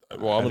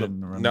 Well, I'm I gonna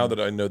didn't remember. now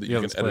that I know that Yeah,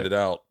 you let's can edit play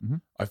it out.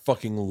 Mhm. I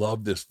fucking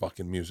love this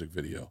fucking music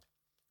video.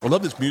 I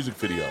love this music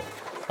video.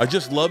 I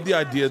just love the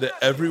idea that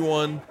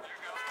everyone's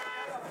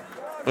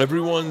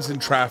in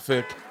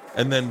traffic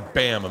and then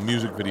bam, a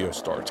music video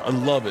starts. I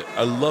love it.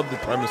 I love the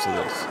premise of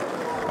this.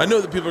 I know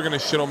that people are gonna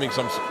shit on me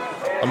because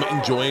I'm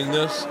enjoying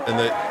this and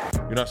that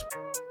you're not.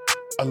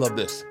 I love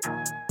this.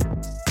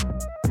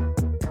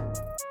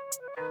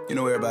 you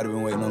know everybody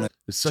been waiting on that.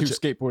 It's Two such a.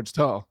 skateboards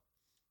tall.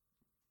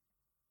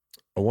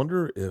 I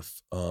wonder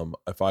if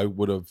I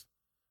would have.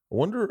 I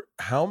wonder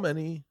how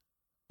many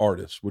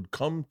artists would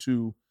come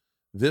to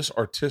this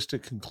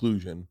artistic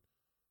conclusion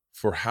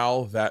for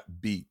how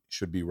that beat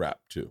should be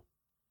rapped to.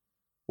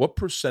 What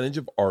percentage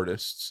of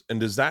artists, and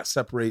does that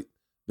separate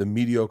the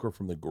mediocre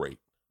from the great?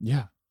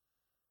 Yeah.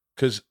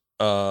 Because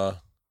I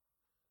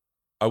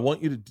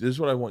want you to. This is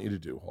what I want you to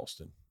do,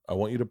 Halston. I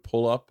want you to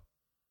pull up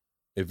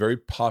a very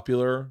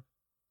popular.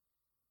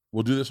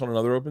 We'll do this on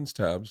another Opens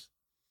Tabs.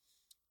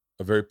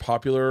 A very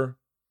popular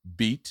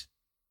beat.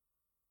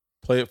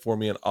 Play it for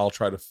me, and I'll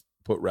try to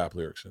put rap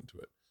lyrics into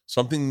it.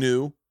 Something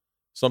new,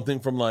 something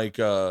from like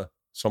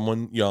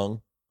someone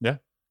young. Yeah.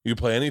 You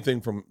can play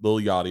anything from Lil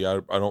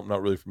Yachty. I'm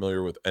not really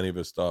familiar with any of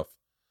his stuff.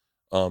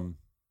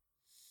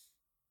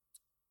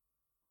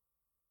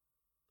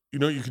 You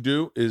know what you could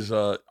do is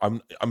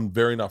I'm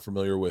very not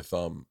familiar with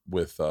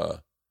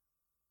the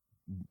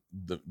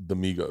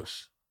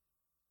Migos.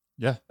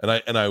 Yeah.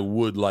 And I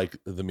would like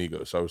the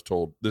Migos. I was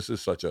told this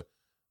is such a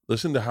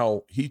listen to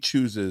how he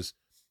chooses.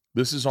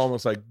 This is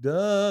almost like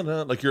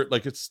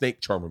like it's Snake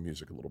Charmer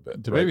music a little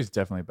bit. The right? baby's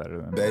definitely better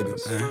than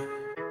Babies.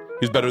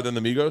 He's better than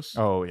the Migos.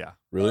 Oh yeah.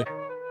 Really?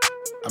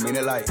 I mean,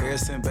 it like ever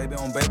since baby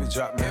on baby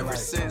drop, man. Ever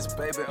since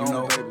baby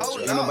on baby drop.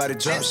 Ain't nobody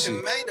drop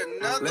shit.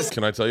 Let's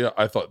Can I tell you?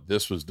 I thought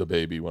this was the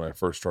baby when I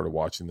first started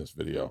watching this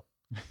video.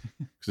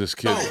 Because this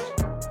kid,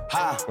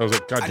 ha. I was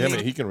like, God I damn it,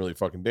 need- he can really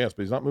fucking dance,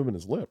 but he's not moving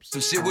his lips.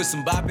 Some shit with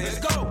some bop in it.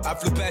 I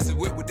flew past the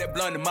whip with that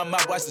blunt in my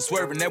mouth, watched it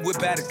swerving. That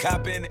whip had a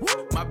cop in it.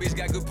 My bitch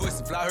got good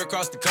pussy, fly her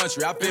across the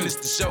country. I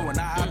finished the show and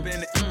I hop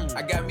in it.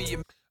 I got me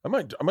a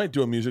I might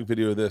do a music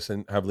video of this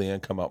and have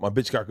Leanne come out. My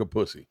bitch got good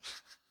pussy.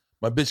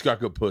 My bitch got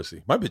good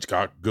pussy. My bitch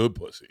got good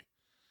pussy.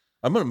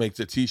 I'm gonna make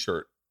the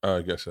t-shirt.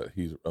 I guess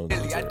he's owns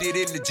it. I did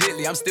it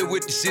legitly. I'm still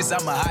with the shits.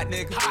 I'm a hot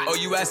nigga. Oh,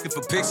 you asking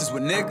for pictures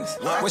with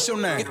niggas? What's your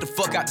name? Get the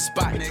fuck out the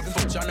spot,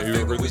 nigga. I'm trying to You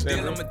figure heard which this,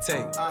 deal Andrew? I'ma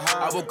take.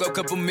 I woke up,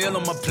 couple meal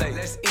on my plate.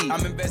 Let's eat.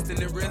 I'm investing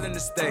in real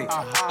estate.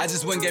 I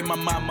just went and gave my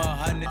mama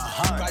 100.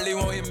 Probably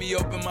won't hear me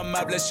open my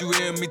mouth, bless you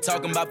hear me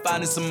talking about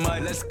finding some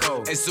money. Let's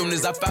go. As soon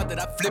as I found that,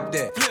 I flipped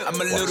that. I'm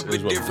a little this bit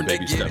is what different. the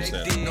They baby get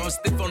steps it. in. No, I'm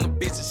stiff on the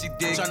bitch and she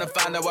dig. Trying to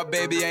find out why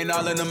baby ain't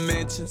all in the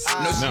mentions.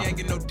 No, she ain't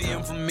get no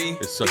DM from me.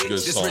 It's such a good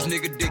This song. rich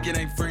nigga dick, it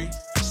ain't free.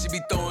 She be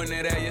throwing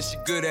that at, yeah, she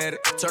good at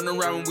it. Turn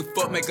around when we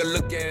fuck, make her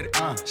look at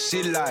it.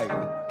 She like,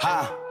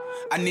 ha.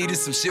 I needed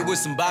some shit with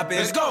some bop in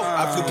it. Let's go.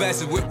 I flew past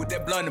the whip with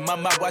that blunt in my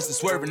mouth, watched it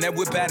swerving. That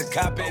whip had a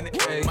cop in it.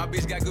 My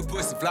bitch got good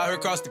pussy, fly her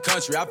across the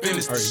country. I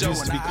finished Or the it show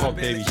used to and be I called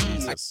hop in Baby it.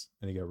 Jesus,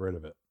 and he got rid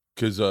of it.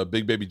 Because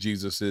Big Baby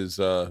Jesus is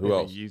who Baby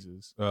else?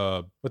 Jesus.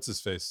 What's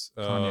his face?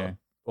 Kanye.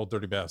 Old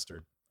Dirty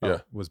Bastard. Yeah.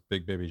 Was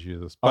Big Baby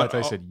Jesus. Oh, I But thought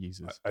you said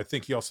Jesus. I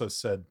think he also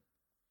said,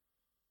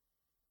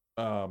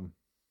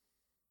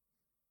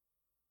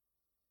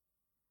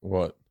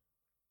 What?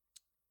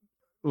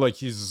 like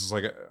he's just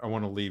like, I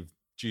want to leave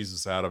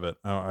Jesus out of it.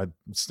 I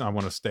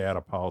want to stay out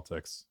of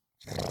politics.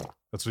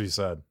 That's what he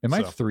said. Am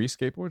I So, 3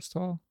 skateboards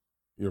tall?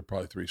 You're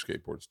probably 3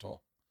 skateboards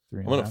tall.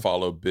 3 I'm and a gonna half?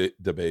 follow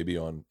the baby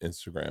on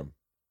Instagram.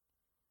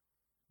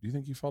 Do you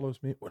think he follows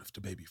me? What if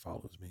the baby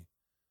follows me?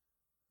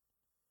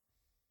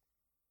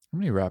 How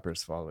many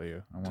rappers follow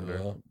you? I wonder.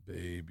 The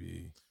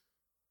baby.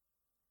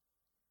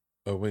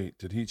 Oh wait,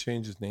 did he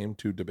change his name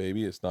to the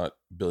baby? It's not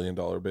 $1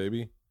 Billion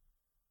Baby.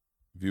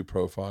 View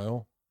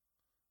profile.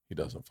 He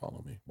doesn't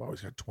follow me. Wow,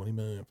 he's got 20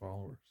 million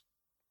followers.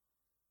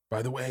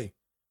 By the way,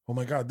 oh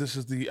my God, this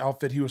is the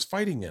outfit he was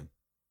fighting in.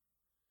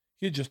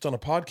 He had just done a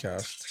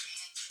podcast.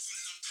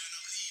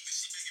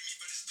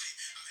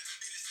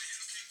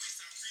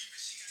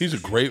 He's a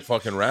great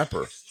fucking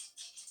rapper.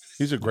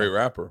 He's a great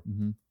rapper.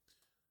 Mm-hmm.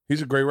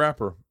 He's a great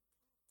rapper.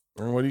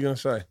 And what are you gonna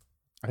say?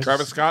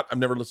 Travis Scott, I've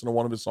never listened to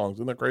one of his songs.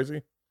 Isn't that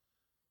crazy?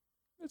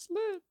 It's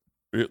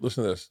lit.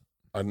 Listen to this.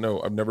 I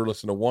know I've never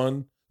listened to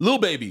one. Lil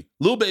Baby.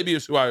 Lil Baby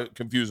is who I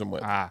confuse him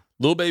with.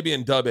 Lil Baby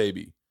and Da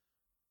Baby.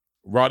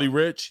 Roddy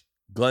Ricch,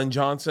 Glenn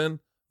Johnson.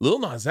 Lil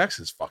Nas X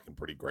is fucking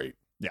pretty great.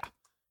 Yeah.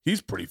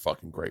 He's pretty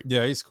fucking great.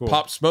 Yeah, he's cool.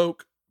 Pop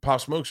Smoke. Pop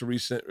Smoke's a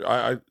recent.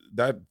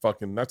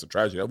 That's a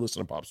tragedy. I've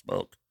listened to Pop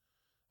Smoke.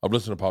 I've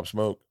listened to Pop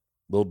Smoke.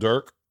 Lil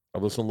Durk.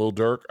 I've listened to Lil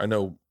Durk. I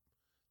know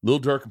Lil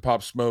Durk and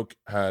Pop Smoke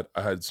had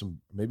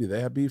some. Maybe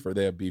they had beef or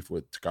they had beef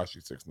with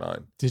Tekashi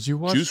 6ix9ine. Did you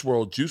watch? Juice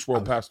WRLD. Juice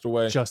WRLD passed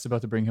away. Just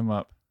about to bring him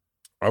up.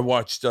 I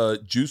watched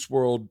Juice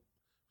WRLD.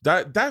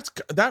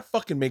 That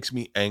fucking makes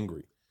me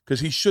angry because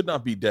he should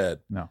not be dead.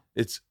 No,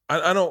 It's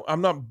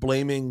I'm not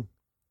blaming.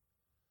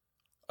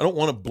 I don't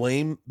want to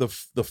blame the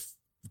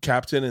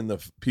captain and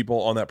the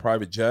people on that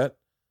private jet,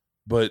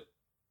 but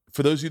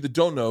for those of you that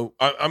don't know,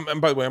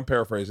 and by the way, I'm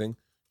paraphrasing.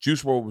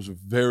 Juice WRLD was a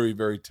very,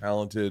 very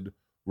talented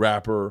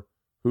rapper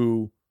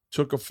who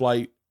took a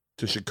flight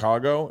to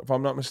Chicago, if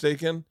I'm not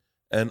mistaken,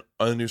 and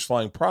he was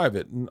flying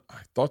private. And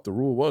I thought the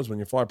rule was when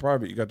you fly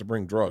private, you got to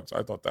bring drugs.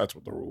 I thought that's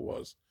what the rule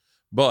was,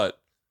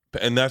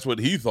 and that's what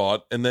he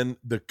thought. And then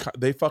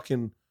they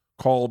fucking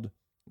called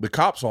the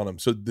cops on him.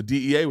 So the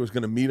DEA was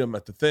going to meet him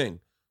at the thing.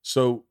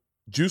 So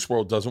Juice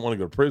WRLD doesn't want to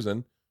go to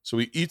prison. So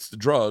he eats the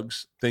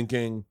drugs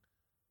thinking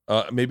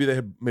maybe they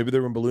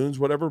were in balloons,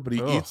 whatever, but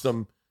he eats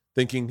them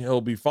thinking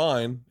he'll be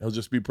fine. He'll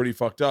just be pretty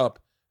fucked up.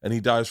 And he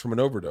dies from an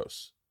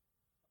overdose.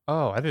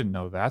 Oh, I didn't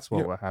know that's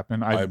what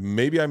happened.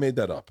 Maybe I made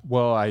that up.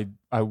 Well, I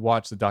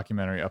watched the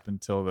documentary up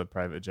until the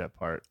private jet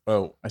part.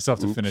 Oh, I still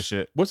have to finish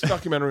it. What's the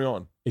documentary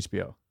on?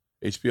 HBO.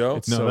 HBO?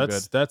 It's so good.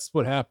 That's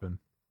what happened.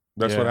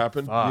 That's what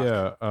happened? Fuck.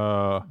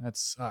 Yeah. That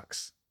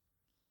sucks.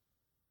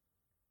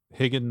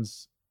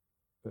 Higgins,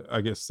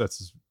 I guess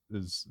that's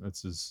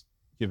his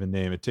given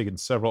name, had taken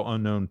several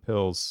unknown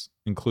pills,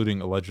 including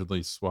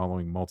allegedly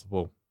swallowing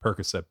multiple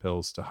Percocet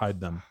pills to hide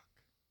them.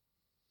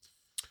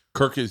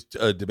 Kirk is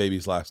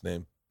DaBaby's last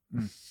name.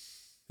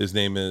 His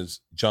name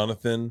is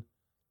Jonathan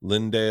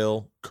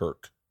Lindale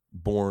Kirk,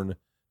 born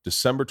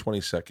December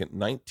 22nd,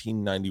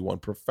 1991,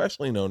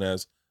 professionally known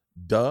as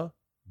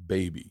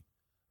DaBaby.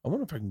 I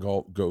wonder if I can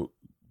go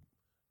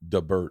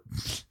DaBert.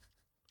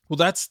 Well,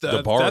 that's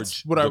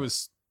what I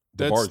was.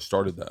 DeBarge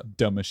started that.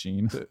 Dumb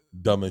machine.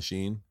 Da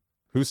Machine.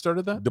 Who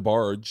started that?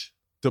 DeBarge.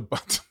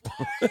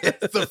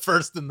 It's the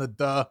first in the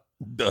duh.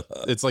 Duh.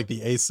 It's like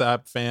the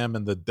ASAP fam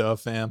and the duh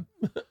fam.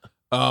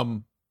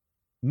 No,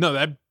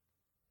 that,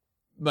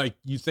 like,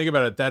 you think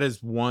about it, that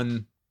is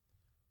one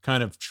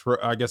kind of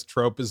I guess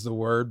trope is the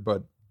word,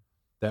 but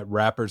that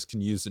rappers can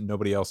use that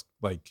nobody else,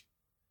 like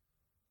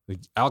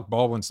Alec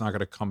Baldwin's not going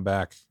to come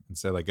back and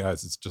say, like,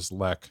 guys, it's just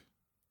Lec,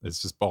 it's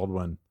just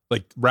Baldwin.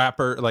 Like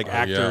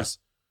actors.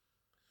 Yeah.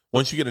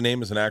 Once you get a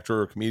name as an actor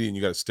or a comedian,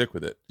 you got to stick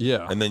with it.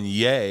 Yeah. And then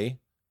Ye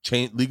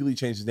legally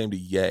changed his name to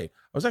Ye. I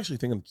was actually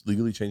thinking of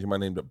legally changing my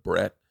name to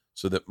Brett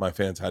so that my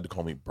fans had to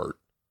call me Bert.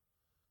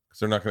 Because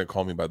they're not going to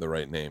call me by the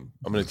right name.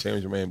 I'm going to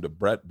change my name to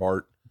Brett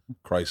Bart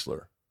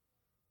Chrysler.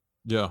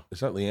 Yeah. Is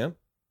that Leanne?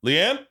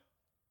 Leanne?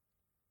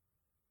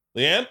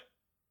 Leanne?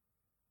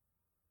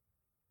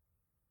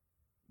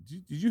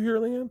 Did you hear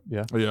Leanne?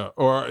 Yeah. Yeah.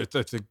 Or I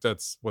think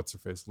that's what's her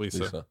face,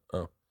 Lisa.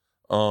 Oh.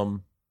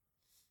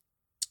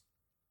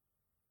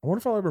 I wonder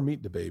if I'll ever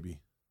meet DaBaby.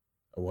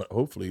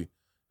 Hopefully,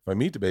 if I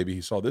meet DaBaby, he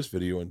saw this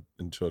video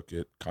and took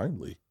it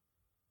kindly.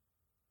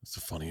 It's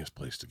the funniest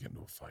place to get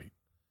into a fight.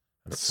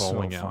 And It's it's so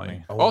Bowling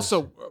funny. alley.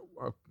 Also,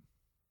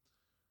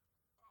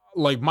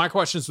 like, my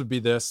questions would be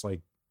this: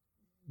 like,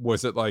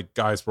 was it like,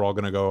 guys, we're all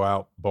gonna go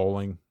out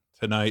bowling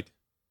tonight?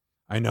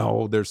 I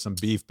know there's some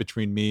beef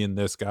between me and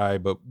this guy,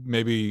 but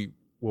maybe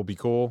we'll be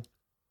cool.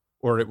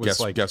 Or it was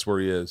guess where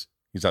he is?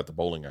 He's at the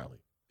bowling alley.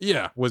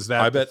 yeah, was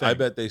that? I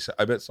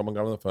bet someone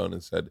got on the phone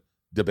and said,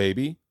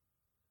 DaBaby,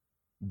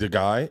 the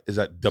guy is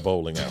at the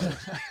bowling alley.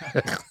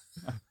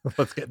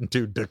 Let's get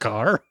into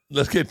Dakar.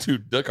 Let's get to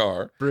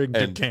Dakar. Bring the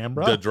and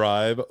camera. The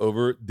drive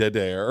over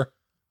Dadair.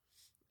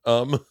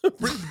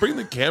 Bring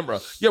the camera.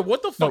 Yeah,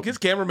 what the fuck? His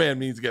cameraman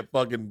needs to get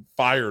fucking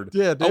fired.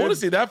 Yeah, I want to dude.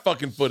 see that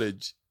fucking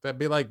footage. That'd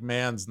be like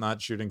Man's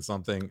not shooting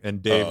something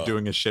and Dave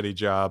doing a shitty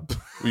job.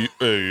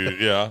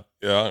 Yeah.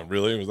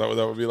 Really? Was that what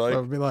that would be like? That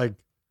would be like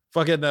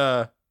fucking.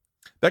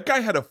 That guy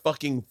had a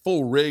fucking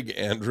full rig,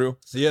 Andrew.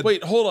 Yeah.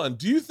 Wait, hold on.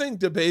 Do you think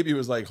DaBaby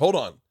was like, hold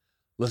on,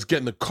 let's get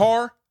in the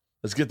car,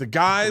 let's get the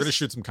guys. We're gonna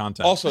shoot some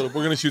content. Also,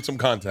 we're gonna shoot some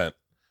content.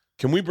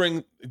 Can you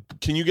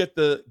get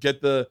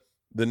the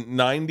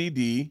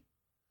 90D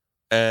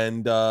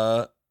and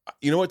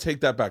you know what?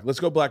 Take that back. Let's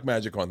go Black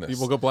Magic on this.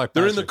 We'll go Black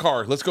They're Magic. in the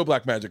car. Let's go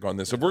Black Magic on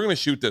this. If we're gonna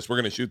shoot this, we're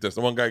gonna shoot this.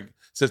 The one guy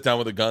sits down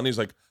with a gun. He's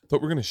like, I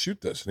thought we're gonna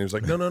shoot this, and he was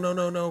like,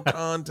 no,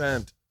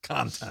 content.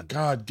 Content.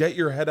 God, get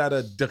your head out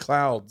of the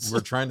clouds.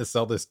 We're trying to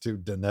sell this to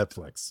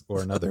Netflix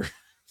or another.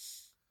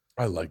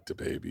 I like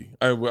DaBaby.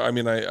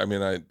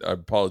 I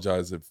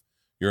apologize if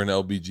you're an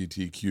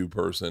LGBTQ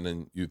person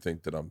and you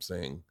think that I'm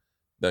saying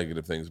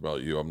negative things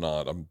about you. I'm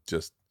not. I'm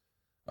just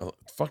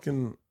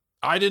fucking.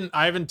 I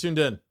haven't tuned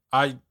in.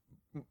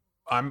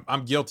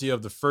 I'm guilty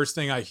of the first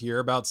thing I hear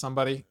about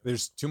somebody.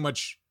 There's too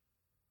much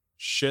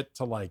shit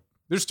to like.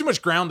 There's too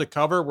much ground to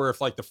cover. Where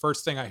if like the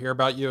first thing I hear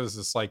about you is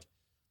this like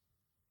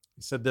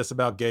he said this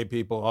about gay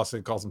people. Also,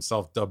 he calls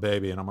himself Da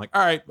Baby, and I'm like,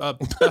 all right,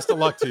 best of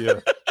luck to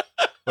you.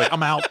 Like,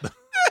 I'm out.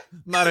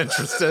 Not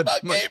interested.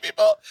 Not gay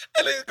people,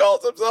 and he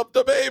calls himself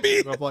the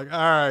baby. I'm like, all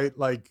right,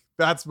 like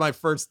that's my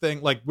first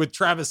thing. Like with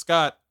Travis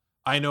Scott,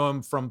 I know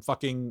him from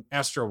fucking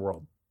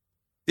Astroworld.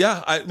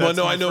 Yeah, I That's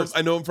my know first-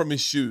 I know him from his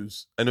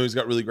shoes. I know he's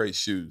got really great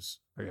shoes.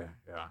 Okay,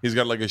 yeah. He's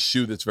got like a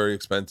shoe that's very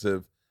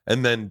expensive,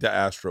 and then the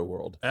Astro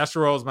World.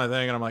 Astroworld is my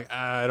thing, and I'm like,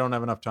 I don't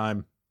have enough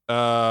time.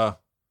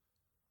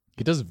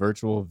 He does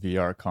virtual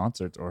VR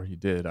concerts, or he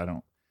did. I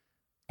don't.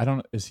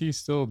 Is he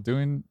still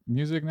doing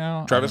music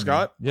now? Travis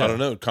Scott? Yeah. I don't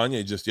know.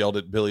 Kanye just yelled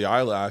at Billie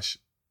Eilish,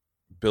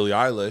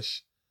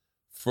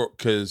 for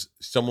because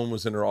someone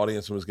was in her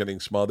audience and was getting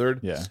smothered,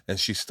 Yeah. and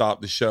she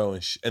stopped the show,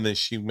 and then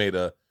she made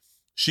a.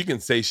 She can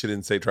say she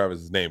didn't say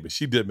Travis's name, but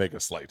she did make a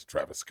slight to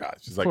Travis Scott.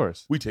 She's like,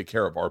 course. "We take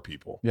care of our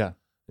people." Yeah.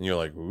 And you're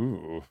like,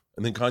 "Ooh."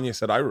 And then Kanye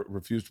said, "I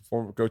refuse to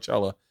perform at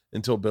Coachella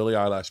until Billie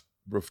Eilish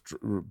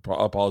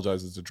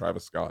apologizes to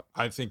Travis Scott."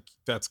 I think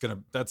that's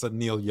a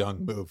Neil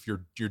Young move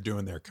you're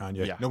doing there,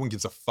 Kanye. Yeah. No one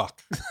gives a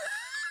fuck.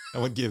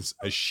 No one gives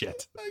a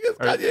shit. I guess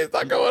All right. Kanye's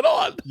not going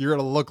on. You're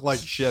gonna look like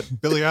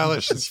shit. Billie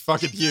Eilish is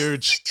fucking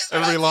huge.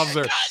 Everybody loves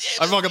her.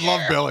 I fucking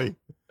love Billie.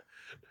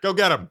 Go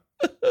get him.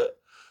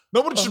 No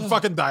one should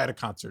fucking die at a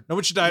concert. No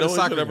one should die at No a one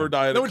soccer should ever game.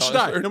 die at No a one should die.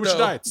 concert. No one should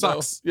die. It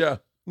sucks. No. Yeah.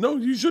 No,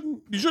 you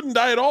shouldn't. You shouldn't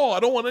die at all. I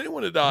don't want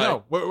anyone to die.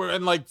 No.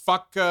 And like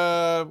fuck.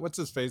 What's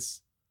his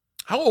face?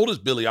 How old is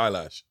Billie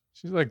Eilish?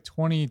 She's like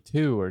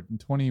 22 or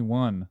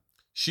 21.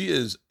 She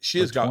has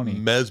Or got 20.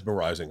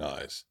 mesmerizing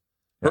eyes.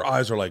 Her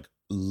eyes are like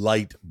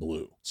light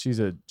blue. She's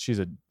a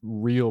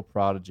real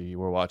prodigy.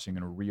 We're watching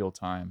in real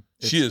time.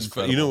 She It's is.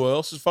 incredible. You know who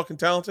else is fucking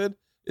talented?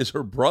 Is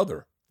her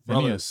brother.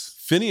 Phineas.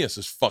 Phineas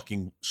is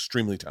fucking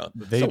extremely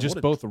talented. They So just what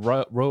a- both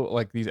wrote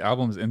like these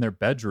albums in their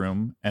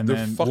bedroom, and They're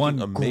then fucking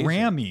won amazing.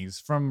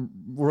 Grammys from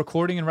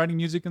recording and writing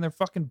music in their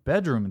fucking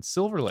bedroom in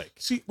Silver Lake.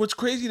 See, what's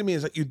crazy to me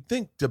is that you'd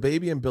think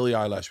DaBaby and Billie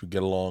Eilish would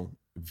get along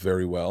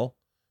very well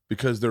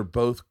because they're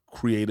both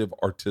creative,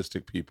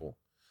 artistic people.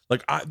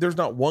 Like, there's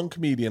not one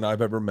comedian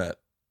I've ever met.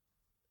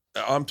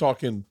 I'm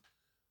talking.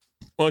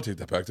 Well, I take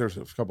that back. There's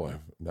a couple I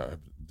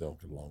don't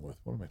get along with.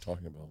 What am I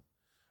talking about?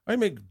 I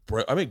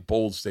make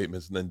bold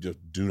statements and then just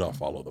do not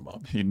follow them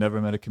up. You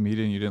never met a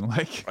comedian you didn't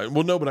like?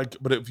 Well, no,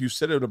 but if you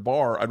sit at a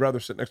bar, I'd rather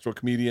sit next to a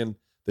comedian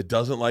that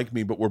doesn't like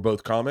me, but we're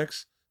both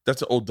comics.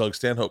 That's an old Doug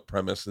Stanhope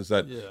premise. Is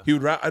that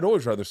Yeah. I'd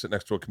always rather sit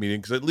next to a comedian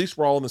because at least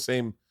we're all in the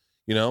same.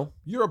 You know,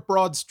 You're a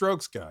broad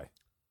strokes guy.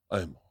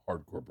 I'm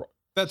hardcore.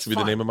 That's Should be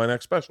fine. the name of my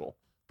next special.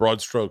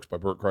 Broad Strokes by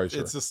Burt Kreischer.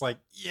 It's just like,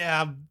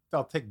 yeah,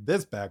 I'll take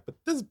this back, but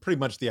this is pretty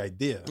much the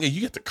idea. Yeah,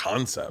 you get the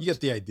concept. You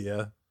get the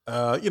idea.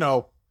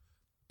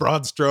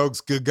 Broad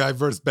strokes, good guy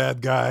versus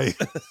bad guy.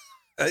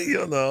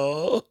 You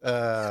know. You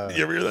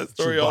ever hear that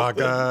story?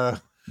 Austin?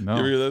 Chewbacca. No. You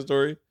ever hear that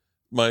story?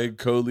 My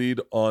co-lead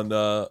on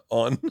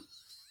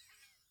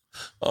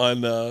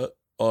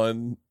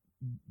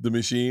The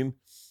Machine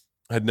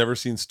had never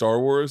seen Star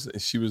Wars,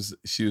 and she was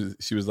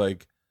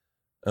like,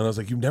 and I was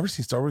like, "You've never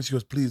seen Star Wars?" She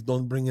goes, "Please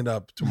don't bring it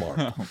up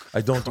tomorrow. I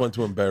don't want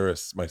to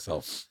embarrass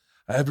myself.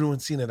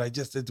 Everyone's seen it.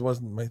 It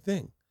wasn't my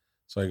thing."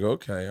 So I go,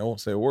 "Okay, I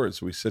won't say a word."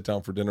 So we sit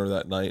down for dinner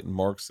that night, and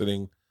Mark's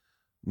sitting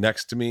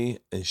next to me,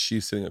 and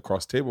she's sitting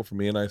across the table from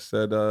me, and I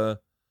said,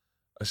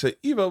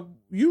 "Eva,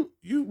 you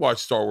watch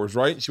Star Wars,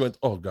 right?" And she went,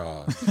 "Oh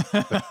God."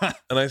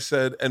 And I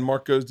said, and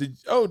Mark goes,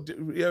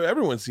 yeah,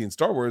 everyone's seen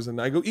Star Wars. And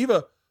I go,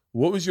 "Eva,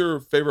 what was your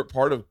favorite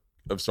part of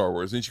Star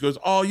Wars?" And she goes,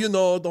 "Oh,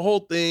 the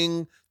whole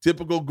thing,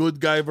 typical good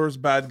guy versus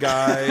bad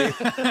guy.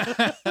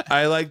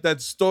 I like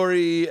that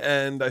story."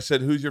 And I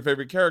said, "Who's your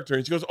favorite character?"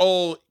 And she goes,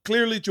 "Oh,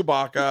 clearly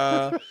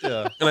Chewbacca."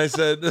 Yeah. And I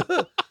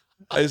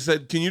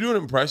said, "Can you do an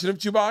impression of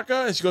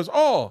Chewbacca?" And she goes,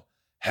 "Oh,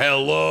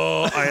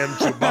 hello, I am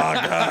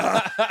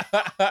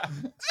Chewbacca."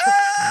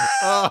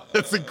 Oh,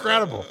 it's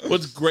incredible.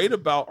 What's great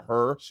about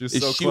her She was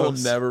is so she will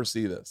close. never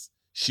see this.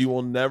 She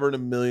will never in a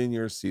million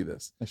years see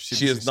this. If She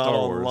didn't is see not Star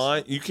Wars.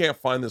 online. You can't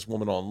find this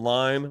woman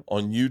online,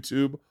 on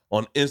YouTube,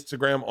 on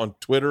Instagram, on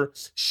Twitter.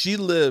 She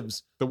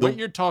lives The way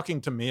you're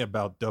talking to me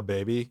about Da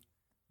Baby,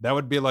 that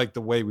would be like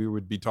the way we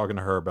would be talking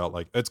to her about,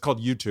 like, it's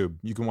called YouTube.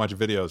 You can watch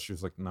videos. She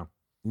was like, no.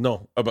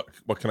 no. About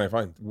what can I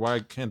find? Why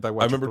can't I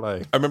watch I it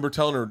play? remember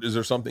telling her, "Is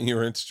there something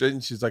you're interested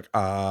in?" She's like,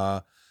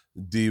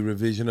 the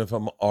revision of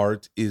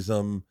art is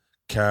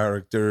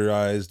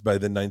characterized by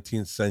the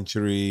 19th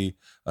century,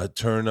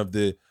 turn of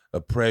the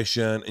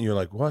oppression, and you're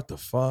like, "What the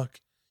fuck?"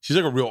 She's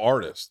like a real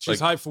artist.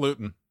 She's like,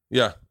 highfalutin.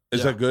 yeah. Is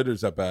Yeah. that good or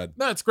is that bad?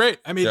 No, it's great.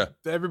 I mean, Yeah.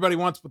 everybody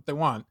wants what they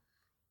want.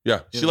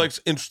 Yeah, You she know. likes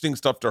interesting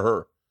stuff to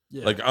her.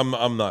 Yeah. Like I'm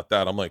not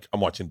that. I'm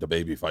watching the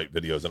baby fight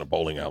videos in a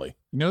bowling alley.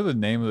 You know the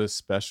name of this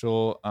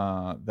special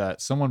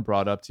that someone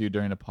brought up to you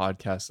during a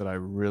podcast that I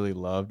really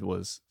loved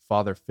was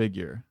Father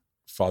Figure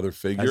Father as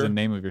figure. the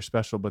name of your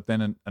special. But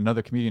then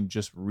another comedian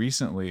just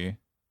recently,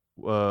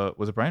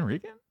 was it Brian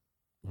Regan?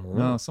 Oh.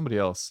 No, somebody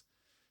else.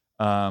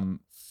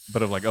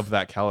 But of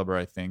that caliber,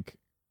 I think.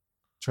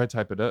 Try to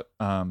type it up.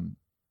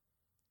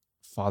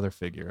 Father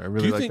Figure. I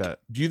really like that.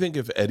 Do you think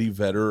if Eddie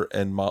Vedder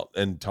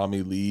and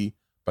Tommy Lee,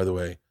 by the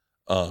way,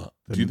 Do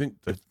you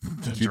think the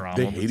drama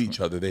they hate between- each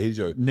other? They hate each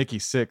other. Nikki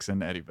Sixx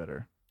and Eddie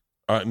Vedder.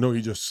 No,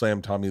 he just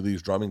slammed Tommy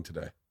Lee's drumming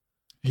today.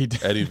 He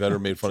did. Eddie Vedder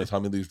made fun of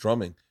Tommy Lee's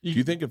drumming. Do You-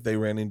 you think if they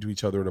ran into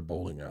each other at a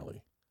bowling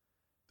alley,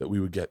 that we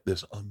would get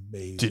this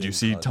amazing? Did you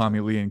see content? Tommy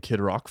Lee and Kid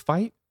Rock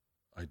fight?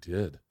 I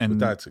did, And but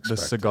that's the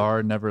expected.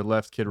 cigar never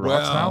left Kid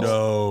Rock's Well, mouth.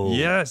 No.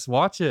 Yes,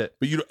 watch it.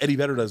 But Eddie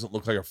Vedder doesn't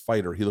look like a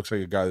fighter. He looks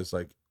like a guy that's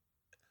like,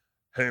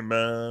 "Hey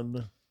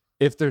man."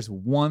 If there's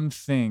one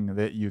thing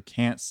that you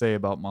can't say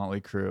about Motley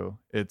Crue,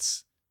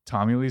 it's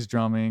Tommy Lee's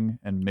drumming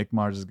and Mick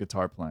Mars's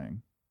guitar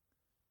playing.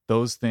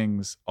 Those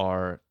things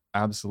are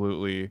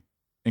absolutely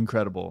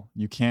incredible.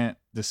 You can't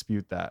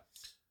dispute that.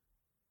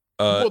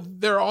 Well,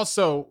 they're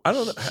also. I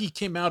don't know. He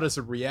came out as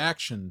a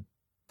reaction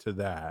to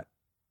that.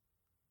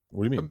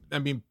 What do you mean? I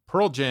mean,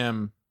 Pearl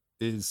Jam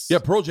is. Yeah,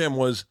 Pearl Jam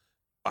was,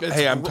 It's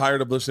 "Hey, I'm gr-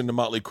 tired of listening to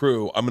Motley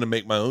Crue. I'm going to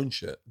make my own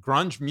shit."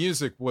 Grunge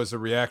music was a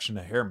reaction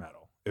to hair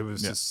metal. It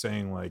was Yeah. just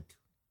saying like,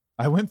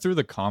 I went through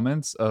the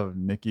comments of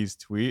Nikki's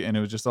tweet and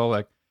it was just all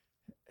like,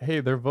 hey,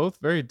 they're both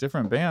very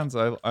different bands.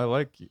 I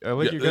like Yeah,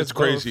 you guys. it's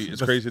crazy. both, It's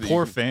but crazy that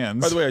Poor you-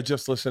 fans. By the way, I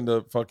just listened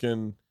to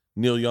fucking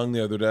Neil Young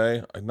the other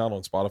day. Not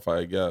on Spotify,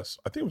 I guess.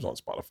 I think it was on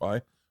Spotify.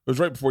 It was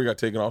right before he got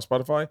taken off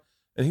Spotify.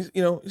 And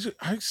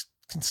I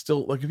can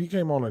still, like, if he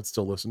came on, I'd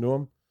still listen to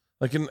him.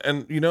 Like, and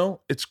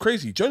it's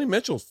crazy. Joni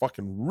Mitchell's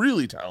fucking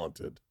really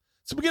talented.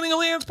 It's the beginning of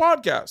Leanne's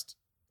podcast.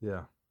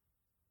 yeah,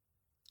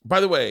 By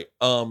the way,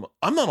 I'm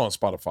not on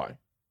Spotify.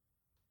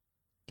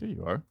 Here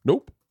you are.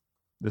 Nope.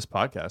 This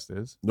podcast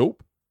is.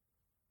 Nope.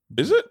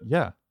 Is it?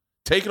 Yeah.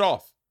 Take it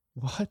off.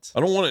 What? I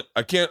don't want it.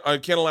 I can't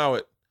allow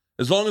it.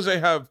 As long as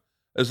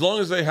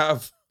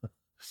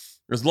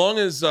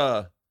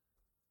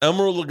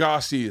Emerald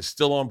Lagasse is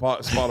still on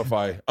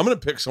Spotify, I'm going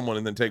to pick someone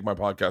and then take my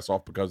podcast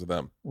off because of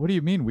them. What do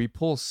you mean? We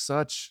pull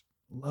such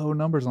low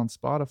numbers on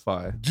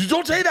Spotify.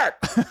 Don't say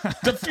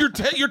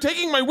that. You're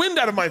taking my wind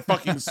out of my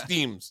fucking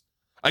steams.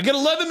 I get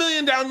 11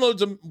 million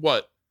downloads of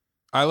what?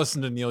 I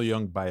listened to Neil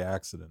Young by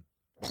accident.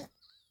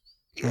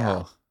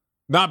 Oh.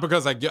 Not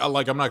because I get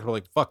like I'm not gonna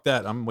like fuck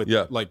that. I'm with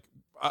Yeah. like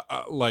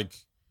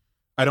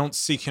I don't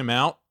seek him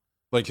out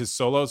like his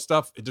solo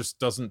stuff. It just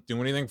doesn't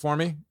do anything for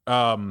me.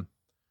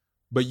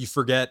 But you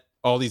forget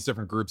all these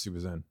different groups he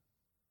was in,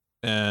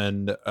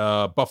 and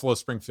Buffalo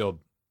Springfield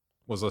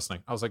was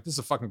listening. I was like, this is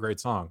a fucking great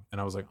song, and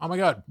I was like, oh my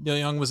god, Neil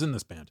Young was in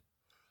this band.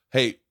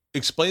 Hey,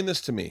 explain this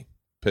to me.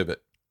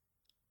 Pivot.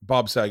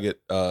 Bob Saget.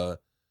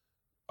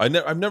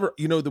 I've never.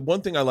 The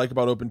one thing I like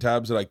about Open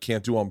Tabs that I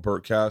can't do on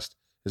Bertcast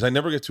is I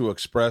never get to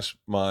express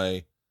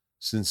my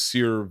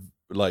sincere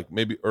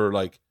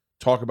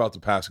talk about the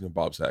passing of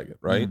Bob Saget,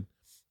 right?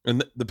 Mm-hmm.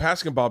 And the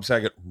passing of Bob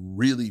Saget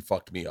really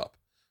fucked me up.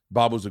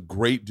 Bob was a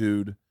great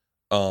dude.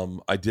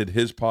 I did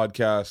his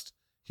podcast.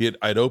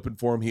 I'd opened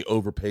for him. He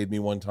overpaid me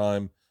one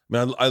time.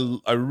 I mean,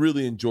 I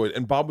really enjoyed it.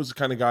 And Bob was the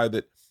kind of guy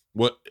that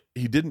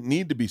he didn't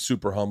need to be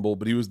super humble,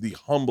 but he was the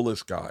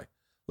humblest guy.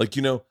 Like,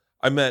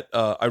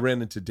 I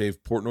ran into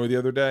Dave Portnoy the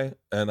other day,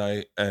 and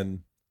I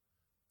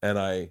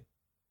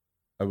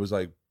was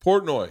like,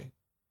 Portnoy.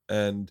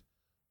 And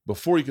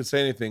before he could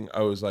say anything,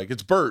 I was like,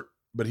 it's Bert.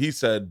 But he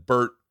said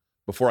Bert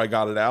before I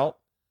got it out.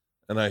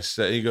 And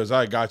he goes,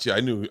 I got you.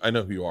 I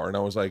know who you are. And I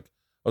was like,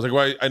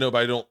 well, I know,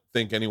 but I don't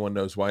think anyone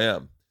knows who I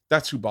am.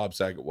 That's who Bob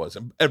Saget was.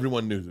 And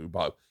everyone knew who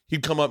Bob.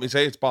 He'd come up and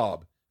say, it's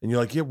Bob. And you're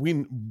like,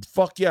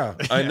 yeah,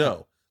 I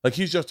know. Like,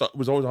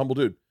 was always a humble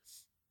dude.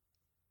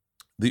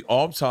 The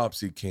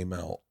autopsy came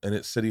out and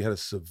it said he had a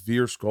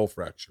severe skull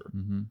fracture.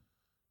 Mm-hmm.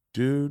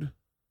 Dude,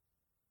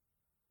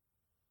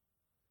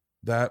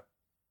 And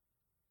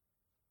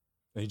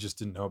he just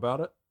didn't know about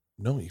it.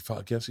 no,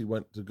 I guess he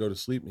went to go to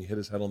sleep and he hit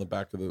his head on the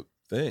back of the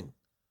thing.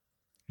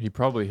 He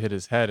probably hit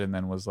his head and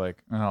then was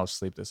like, I'll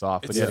sleep this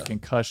off. But It's- he had a Yeah.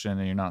 concussion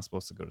and you're not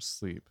supposed to go to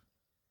sleep.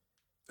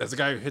 As a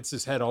guy who hits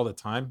his head all the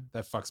time,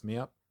 that fucks me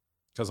up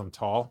because I'm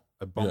tall.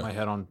 I bump Yeah. my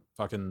head on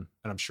fucking,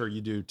 and I'm sure you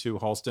do too,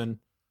 Halston.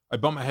 I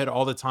bump my head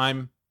all the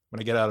time when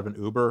I get out of an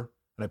Uber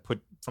and I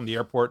put from the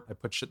airport, I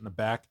put shit in the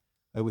back.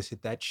 I always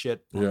hit that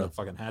shit on Yeah. the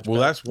fucking hatchback.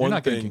 Well, that's You're one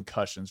not getting thing.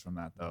 concussions from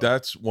that, though.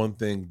 That's one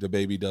thing the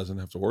baby doesn't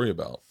have to worry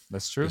about.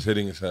 That's true. Is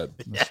hitting his head.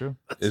 That's true.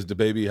 Is the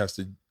baby has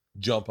to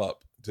jump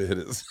up to hit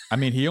his. I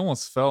mean, he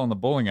almost fell in the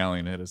bowling alley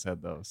and hit his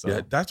head, though. So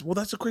Yeah, that's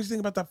the crazy thing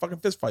about that fucking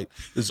fist fight.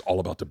 This is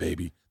all about the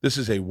baby. This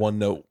is a one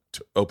note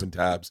Open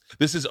Tabs.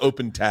 This is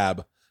Open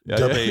Tab. yeah,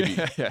 the yeah,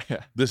 baby.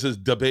 Yeah. This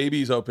is the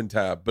baby's Open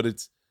Tab. But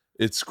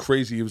it's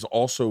crazy. He was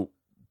also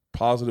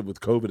positive with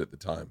COVID at the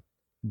time.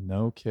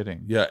 No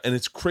kidding. Yeah, and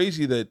it's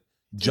crazy that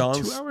Did a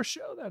John's 2-hour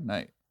show that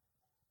night.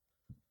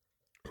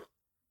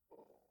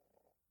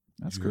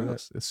 That's You hear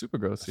gross. It's super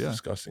gross. That's Yeah.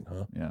 disgusting,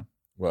 huh? Yeah.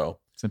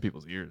 Well, It's in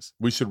people's ears.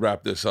 we should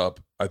wrap this up.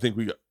 I think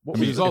we got. What I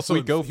was mean, it? if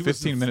we go he was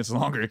 15 in- minutes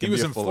longer, it He can was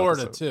be a in full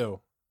Florida episode.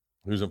 too.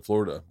 He was in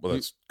Florida. Well, He-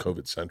 that's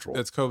COVID Central.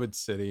 That's COVID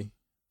City.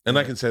 And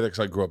I can say that because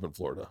I grew up in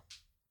Florida.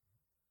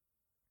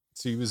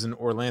 So he was in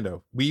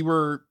Orlando. We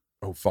were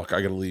Oh, fuck.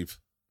 I got to leave.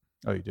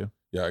 Oh, you do?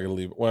 Yeah, I got to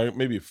leave. Well,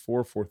 maybe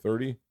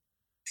 4:30.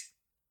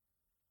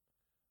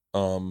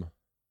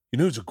 You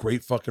know who's a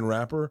great fucking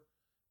rapper?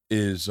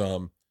 Is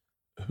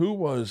who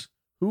was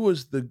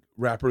the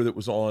rapper that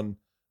was on?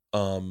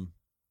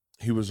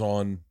 He was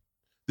on.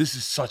 This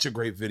is such a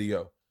great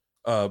video.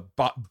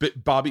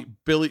 Bobby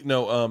Billy.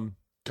 No,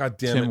 God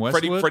damn Tim it,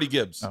 Westwood? Freddie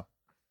Gibbs. Oh.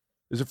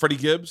 Is it Freddie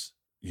Gibbs?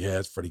 Yeah,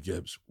 it's Freddie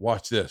Gibbs.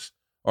 Watch this.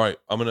 All right,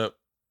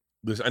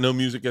 I know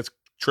music gets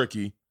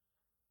tricky,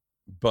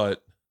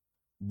 but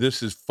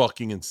this is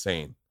fucking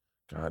insane.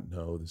 God,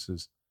 no, this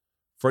is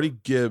Freddie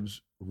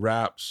Gibbs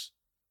raps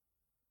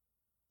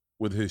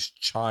with his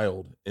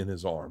child in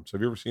his arms.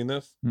 Have you ever seen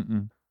this?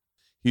 Mm-mm.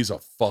 He's a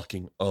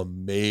fucking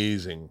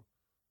amazing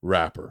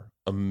rapper.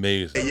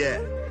 Amazing. Yeah,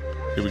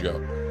 Here we go.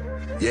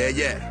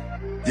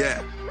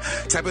 yeah.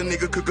 Type of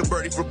nigga cook a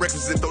birdie for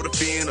breakfast and throw the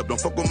fin up. Don't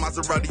fuck with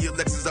Maserati or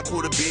Lexus, I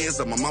pull the Benz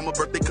up. My mama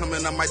birthday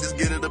coming, I might just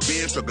get her the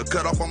Benz truck.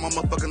 Cut off all my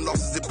motherfucking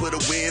losses and put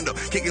a wind up.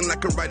 Kicking like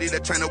a righty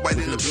that China white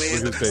in the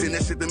blender. look at this Send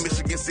that shit to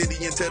Michigan City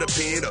and tear the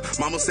pen up.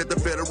 Mama said the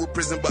federal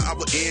prison, but I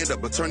would end up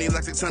attorney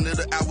like 600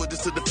 an hour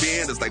just to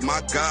defend us. Like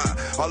my God,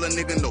 all a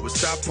nigga know is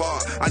shop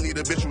hard. I need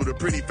a bitch with a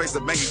pretty face, a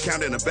bank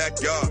account in the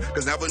backyard.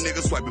 Cause now a nigga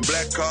swiping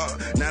black card.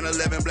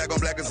 9/11 black on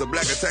black is a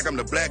black attack. I'm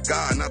the black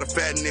guy, not a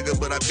fat nigga,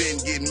 but I been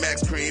getting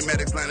max cream.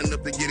 Medics lining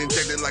up to get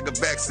injected like a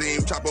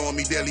vaccine. Chopper on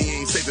me daily,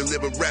 ain't safe to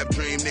live a rap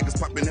dream. Niggas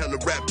popping hella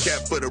rap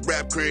cap for the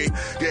rap cream.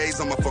 Days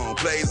on my phone,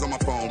 plays on my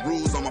phone,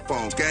 rules on my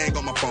phone, gang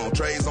on my phone,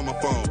 trays on my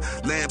phone.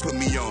 Land put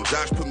me on,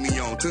 Josh put me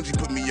on, Tunji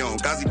put me on,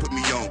 Gazi put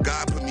me on,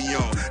 God put me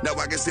on. Now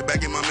I can sit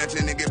back in my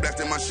mansion and get back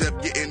to my chef,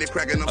 getting it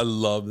cracking up. I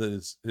love that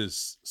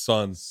his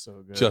son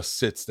So good. just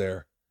sits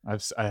there.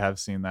 I have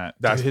seen that.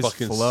 That's Dude, his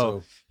fucking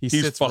flow. so. He's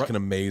sits fucking ri-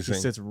 amazing.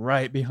 He sits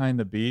right behind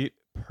the beat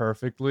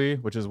perfectly,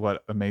 which is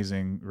what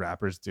amazing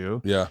rappers do.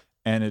 Yeah,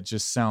 And it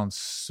just sounds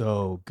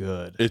so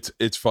good.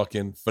 it's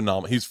fucking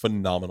phenomenal. He's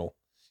phenomenal.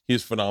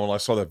 He's phenomenal. I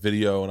saw that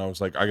video and I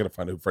was like, I gotta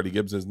find out who Freddie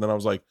Gibbs is. And then I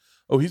was like,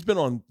 oh, he's been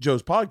on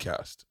Joe's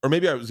podcast, or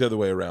maybe I was the other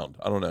way around.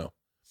 I don't know.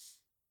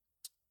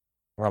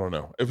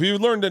 If you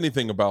learned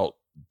anything about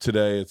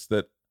today, it's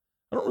that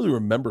I don't really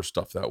remember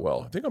stuff that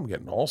well. I think I'm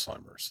getting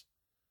Alzheimer's.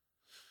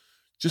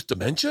 Just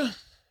dementia?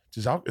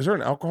 Is there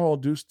an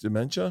alcohol-induced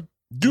dementia?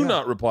 Do Yeah.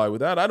 not reply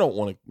with that. I don't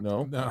want to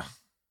know. No.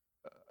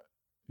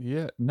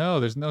 Yeah. No,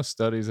 there's no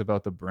studies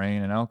about the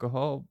brain and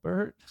alcohol,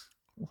 Bert.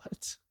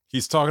 What?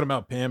 He's talking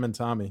about Pam and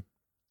Tommy,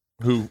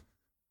 Who?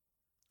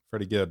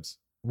 Freddie Gibbs.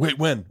 Wait,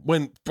 when?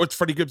 What's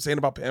Freddie Gibbs saying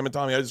about Pam and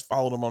Tommy? I just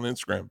followed him on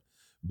Instagram.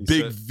 He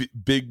Big, said-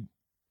 big.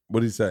 What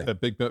did he say?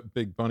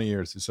 Big bunny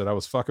ears. He said, I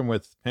was fucking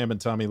with Pam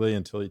and Tommy Lee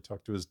until he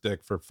talked to his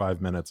dick for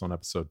 5 minutes on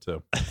episode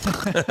 2. That's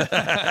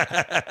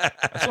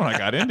when I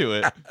got into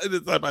it.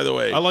 It's not, by the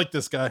way, I like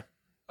this guy.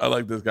 I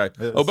like this guy.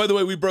 Yes. Oh, by the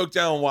way, we broke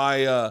down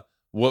why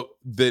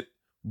that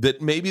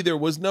maybe there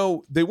was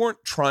no. They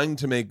weren't trying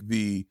to make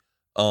the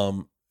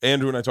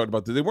Andrew and I talked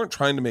about that. They weren't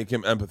trying to make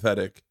him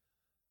empathetic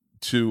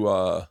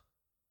to.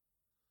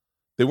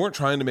 They weren't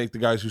trying to make the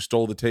guys who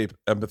stole the tape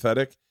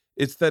empathetic.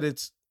 It's that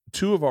it's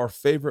two of our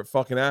favorite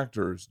fucking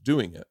actors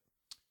doing it.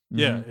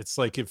 Yeah, Mhm. it's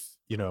like if,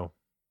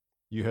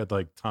 you had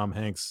like Tom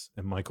Hanks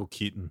and Michael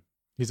Keaton.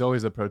 He's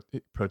always a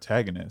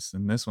protagonist.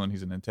 In this one,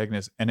 he's an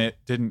antagonist. And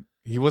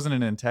he wasn't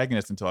an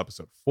antagonist until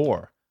episode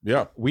 4.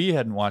 Yeah, We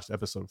hadn't watched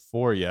episode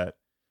 4 yet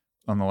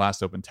on the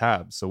last open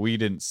tab. So we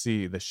didn't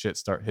see the shit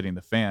start hitting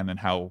the fan and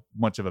how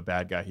much of a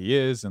bad guy he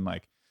is and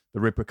like the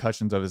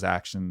repercussions of his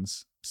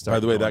actions. by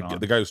the way, going on.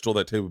 the guy who stole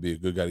that tape would be a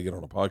good guy to get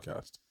on a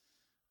podcast.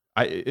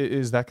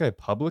 Is that guy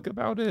public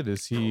about it?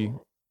 Is he?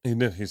 He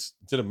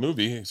did a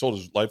movie. He sold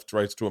his life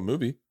rights to a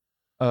movie.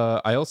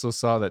 I also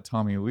saw that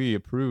Tommy Lee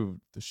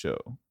approved the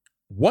show.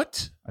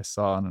 What? I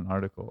saw in an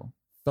article.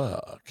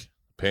 Fuck.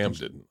 Pam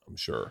didn't, I'm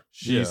sure.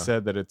 She Yeah.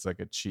 said that it's like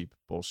a cheap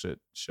bullshit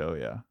show.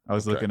 Yeah, I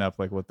was Okay. looking up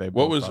like what they.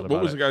 What both was thought what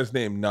about was it. the guy's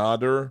name?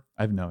 Nodder?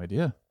 I have no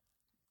idea.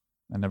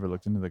 I never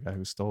looked into the guy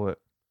who stole it.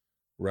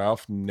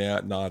 Ralph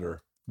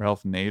Nodder.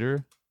 Ralph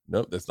Nader.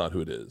 Nope, that's not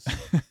who it is.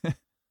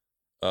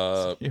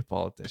 Is he a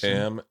politician?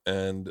 Pam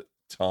and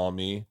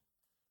Tommy.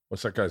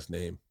 What's that guy's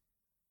name?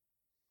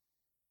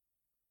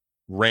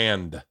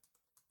 Rand.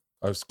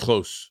 I was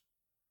close.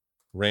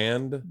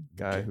 Rand.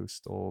 Guy who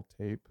stole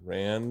tape.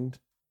 Rand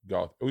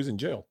Goth. Oh, he's in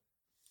jail.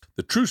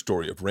 The true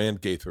story of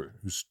Rand Gaither,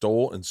 who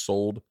stole and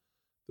sold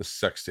the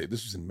sex tape.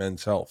 This was in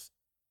Men's Health.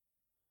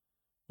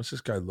 What's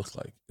this guy look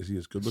like? Is he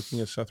as good looking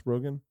as Seth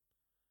Rogen?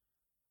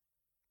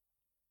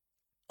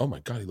 Oh my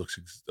God, he looks.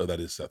 Oh, that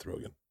is Seth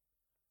Rogen.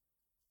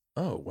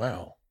 Oh,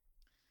 wow.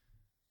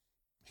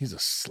 He's a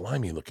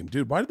slimy looking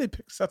dude. Why did they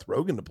pick Seth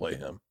Rogen to play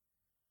him?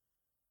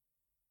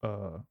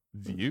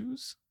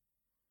 Views.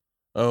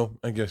 Oh,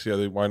 I guess,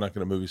 yeah. Why not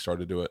get a movie star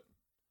to do it?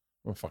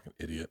 I'm a fucking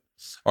idiot.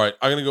 All right,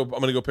 I'm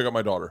gonna go pick up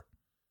my daughter.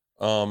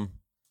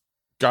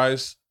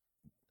 Guys,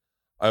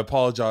 I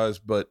apologize,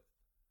 but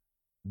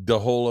the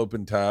whole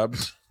open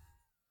tabs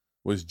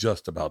was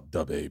just about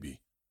DaBaby.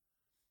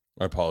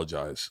 I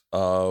apologize.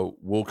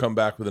 We'll come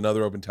back with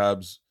another open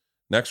tabs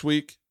next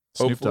week.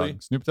 Hopefully.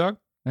 Snoop Dogg.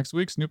 Next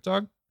week, Snoop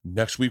Dogg.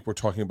 Next week we're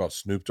talking about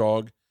Snoop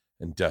Dogg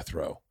and Death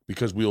Row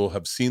because we will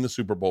have seen the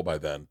Super Bowl by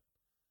then.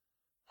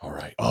 All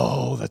right.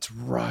 Oh, that's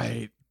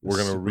right. We're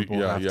gonna Super Bowl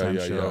yeah,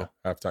 halftime show.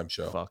 halftime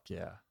show. Fuck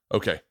yeah.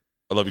 Okay.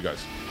 I love you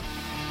guys.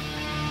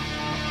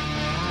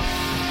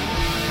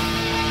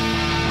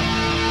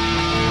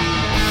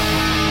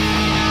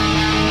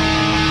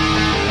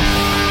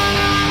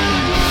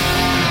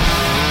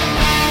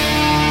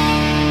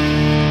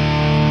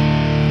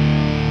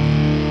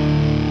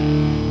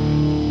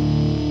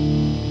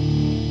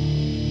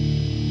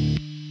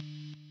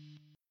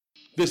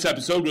 This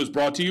episode was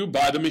brought to you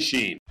by The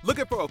Machine.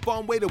 Looking for a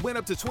fun way to win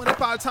up to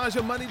 25 times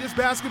your money this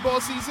basketball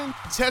season?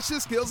 Test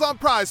your skills on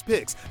Prize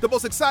Picks, the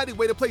most exciting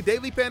way to play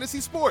daily fantasy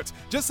sports.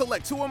 Just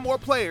select 2 or more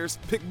players,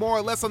 pick more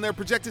or less on their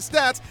projected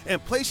stats,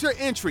 and place your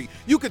entry.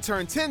 You could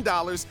turn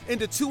 $10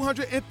 into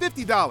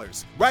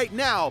 $250. Right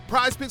now,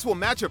 Prize Picks will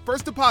match your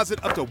first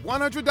deposit up to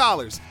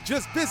 $100.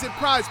 Just visit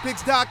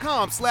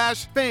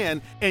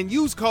prizepicks.com/fan and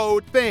use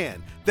code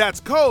FAN. That's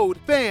code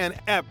FAN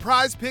at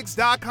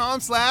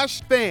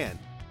prizepicks.com/fan.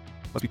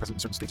 Must be present in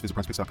certain states. Visit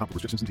prizepicks.com for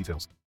restrictions and details.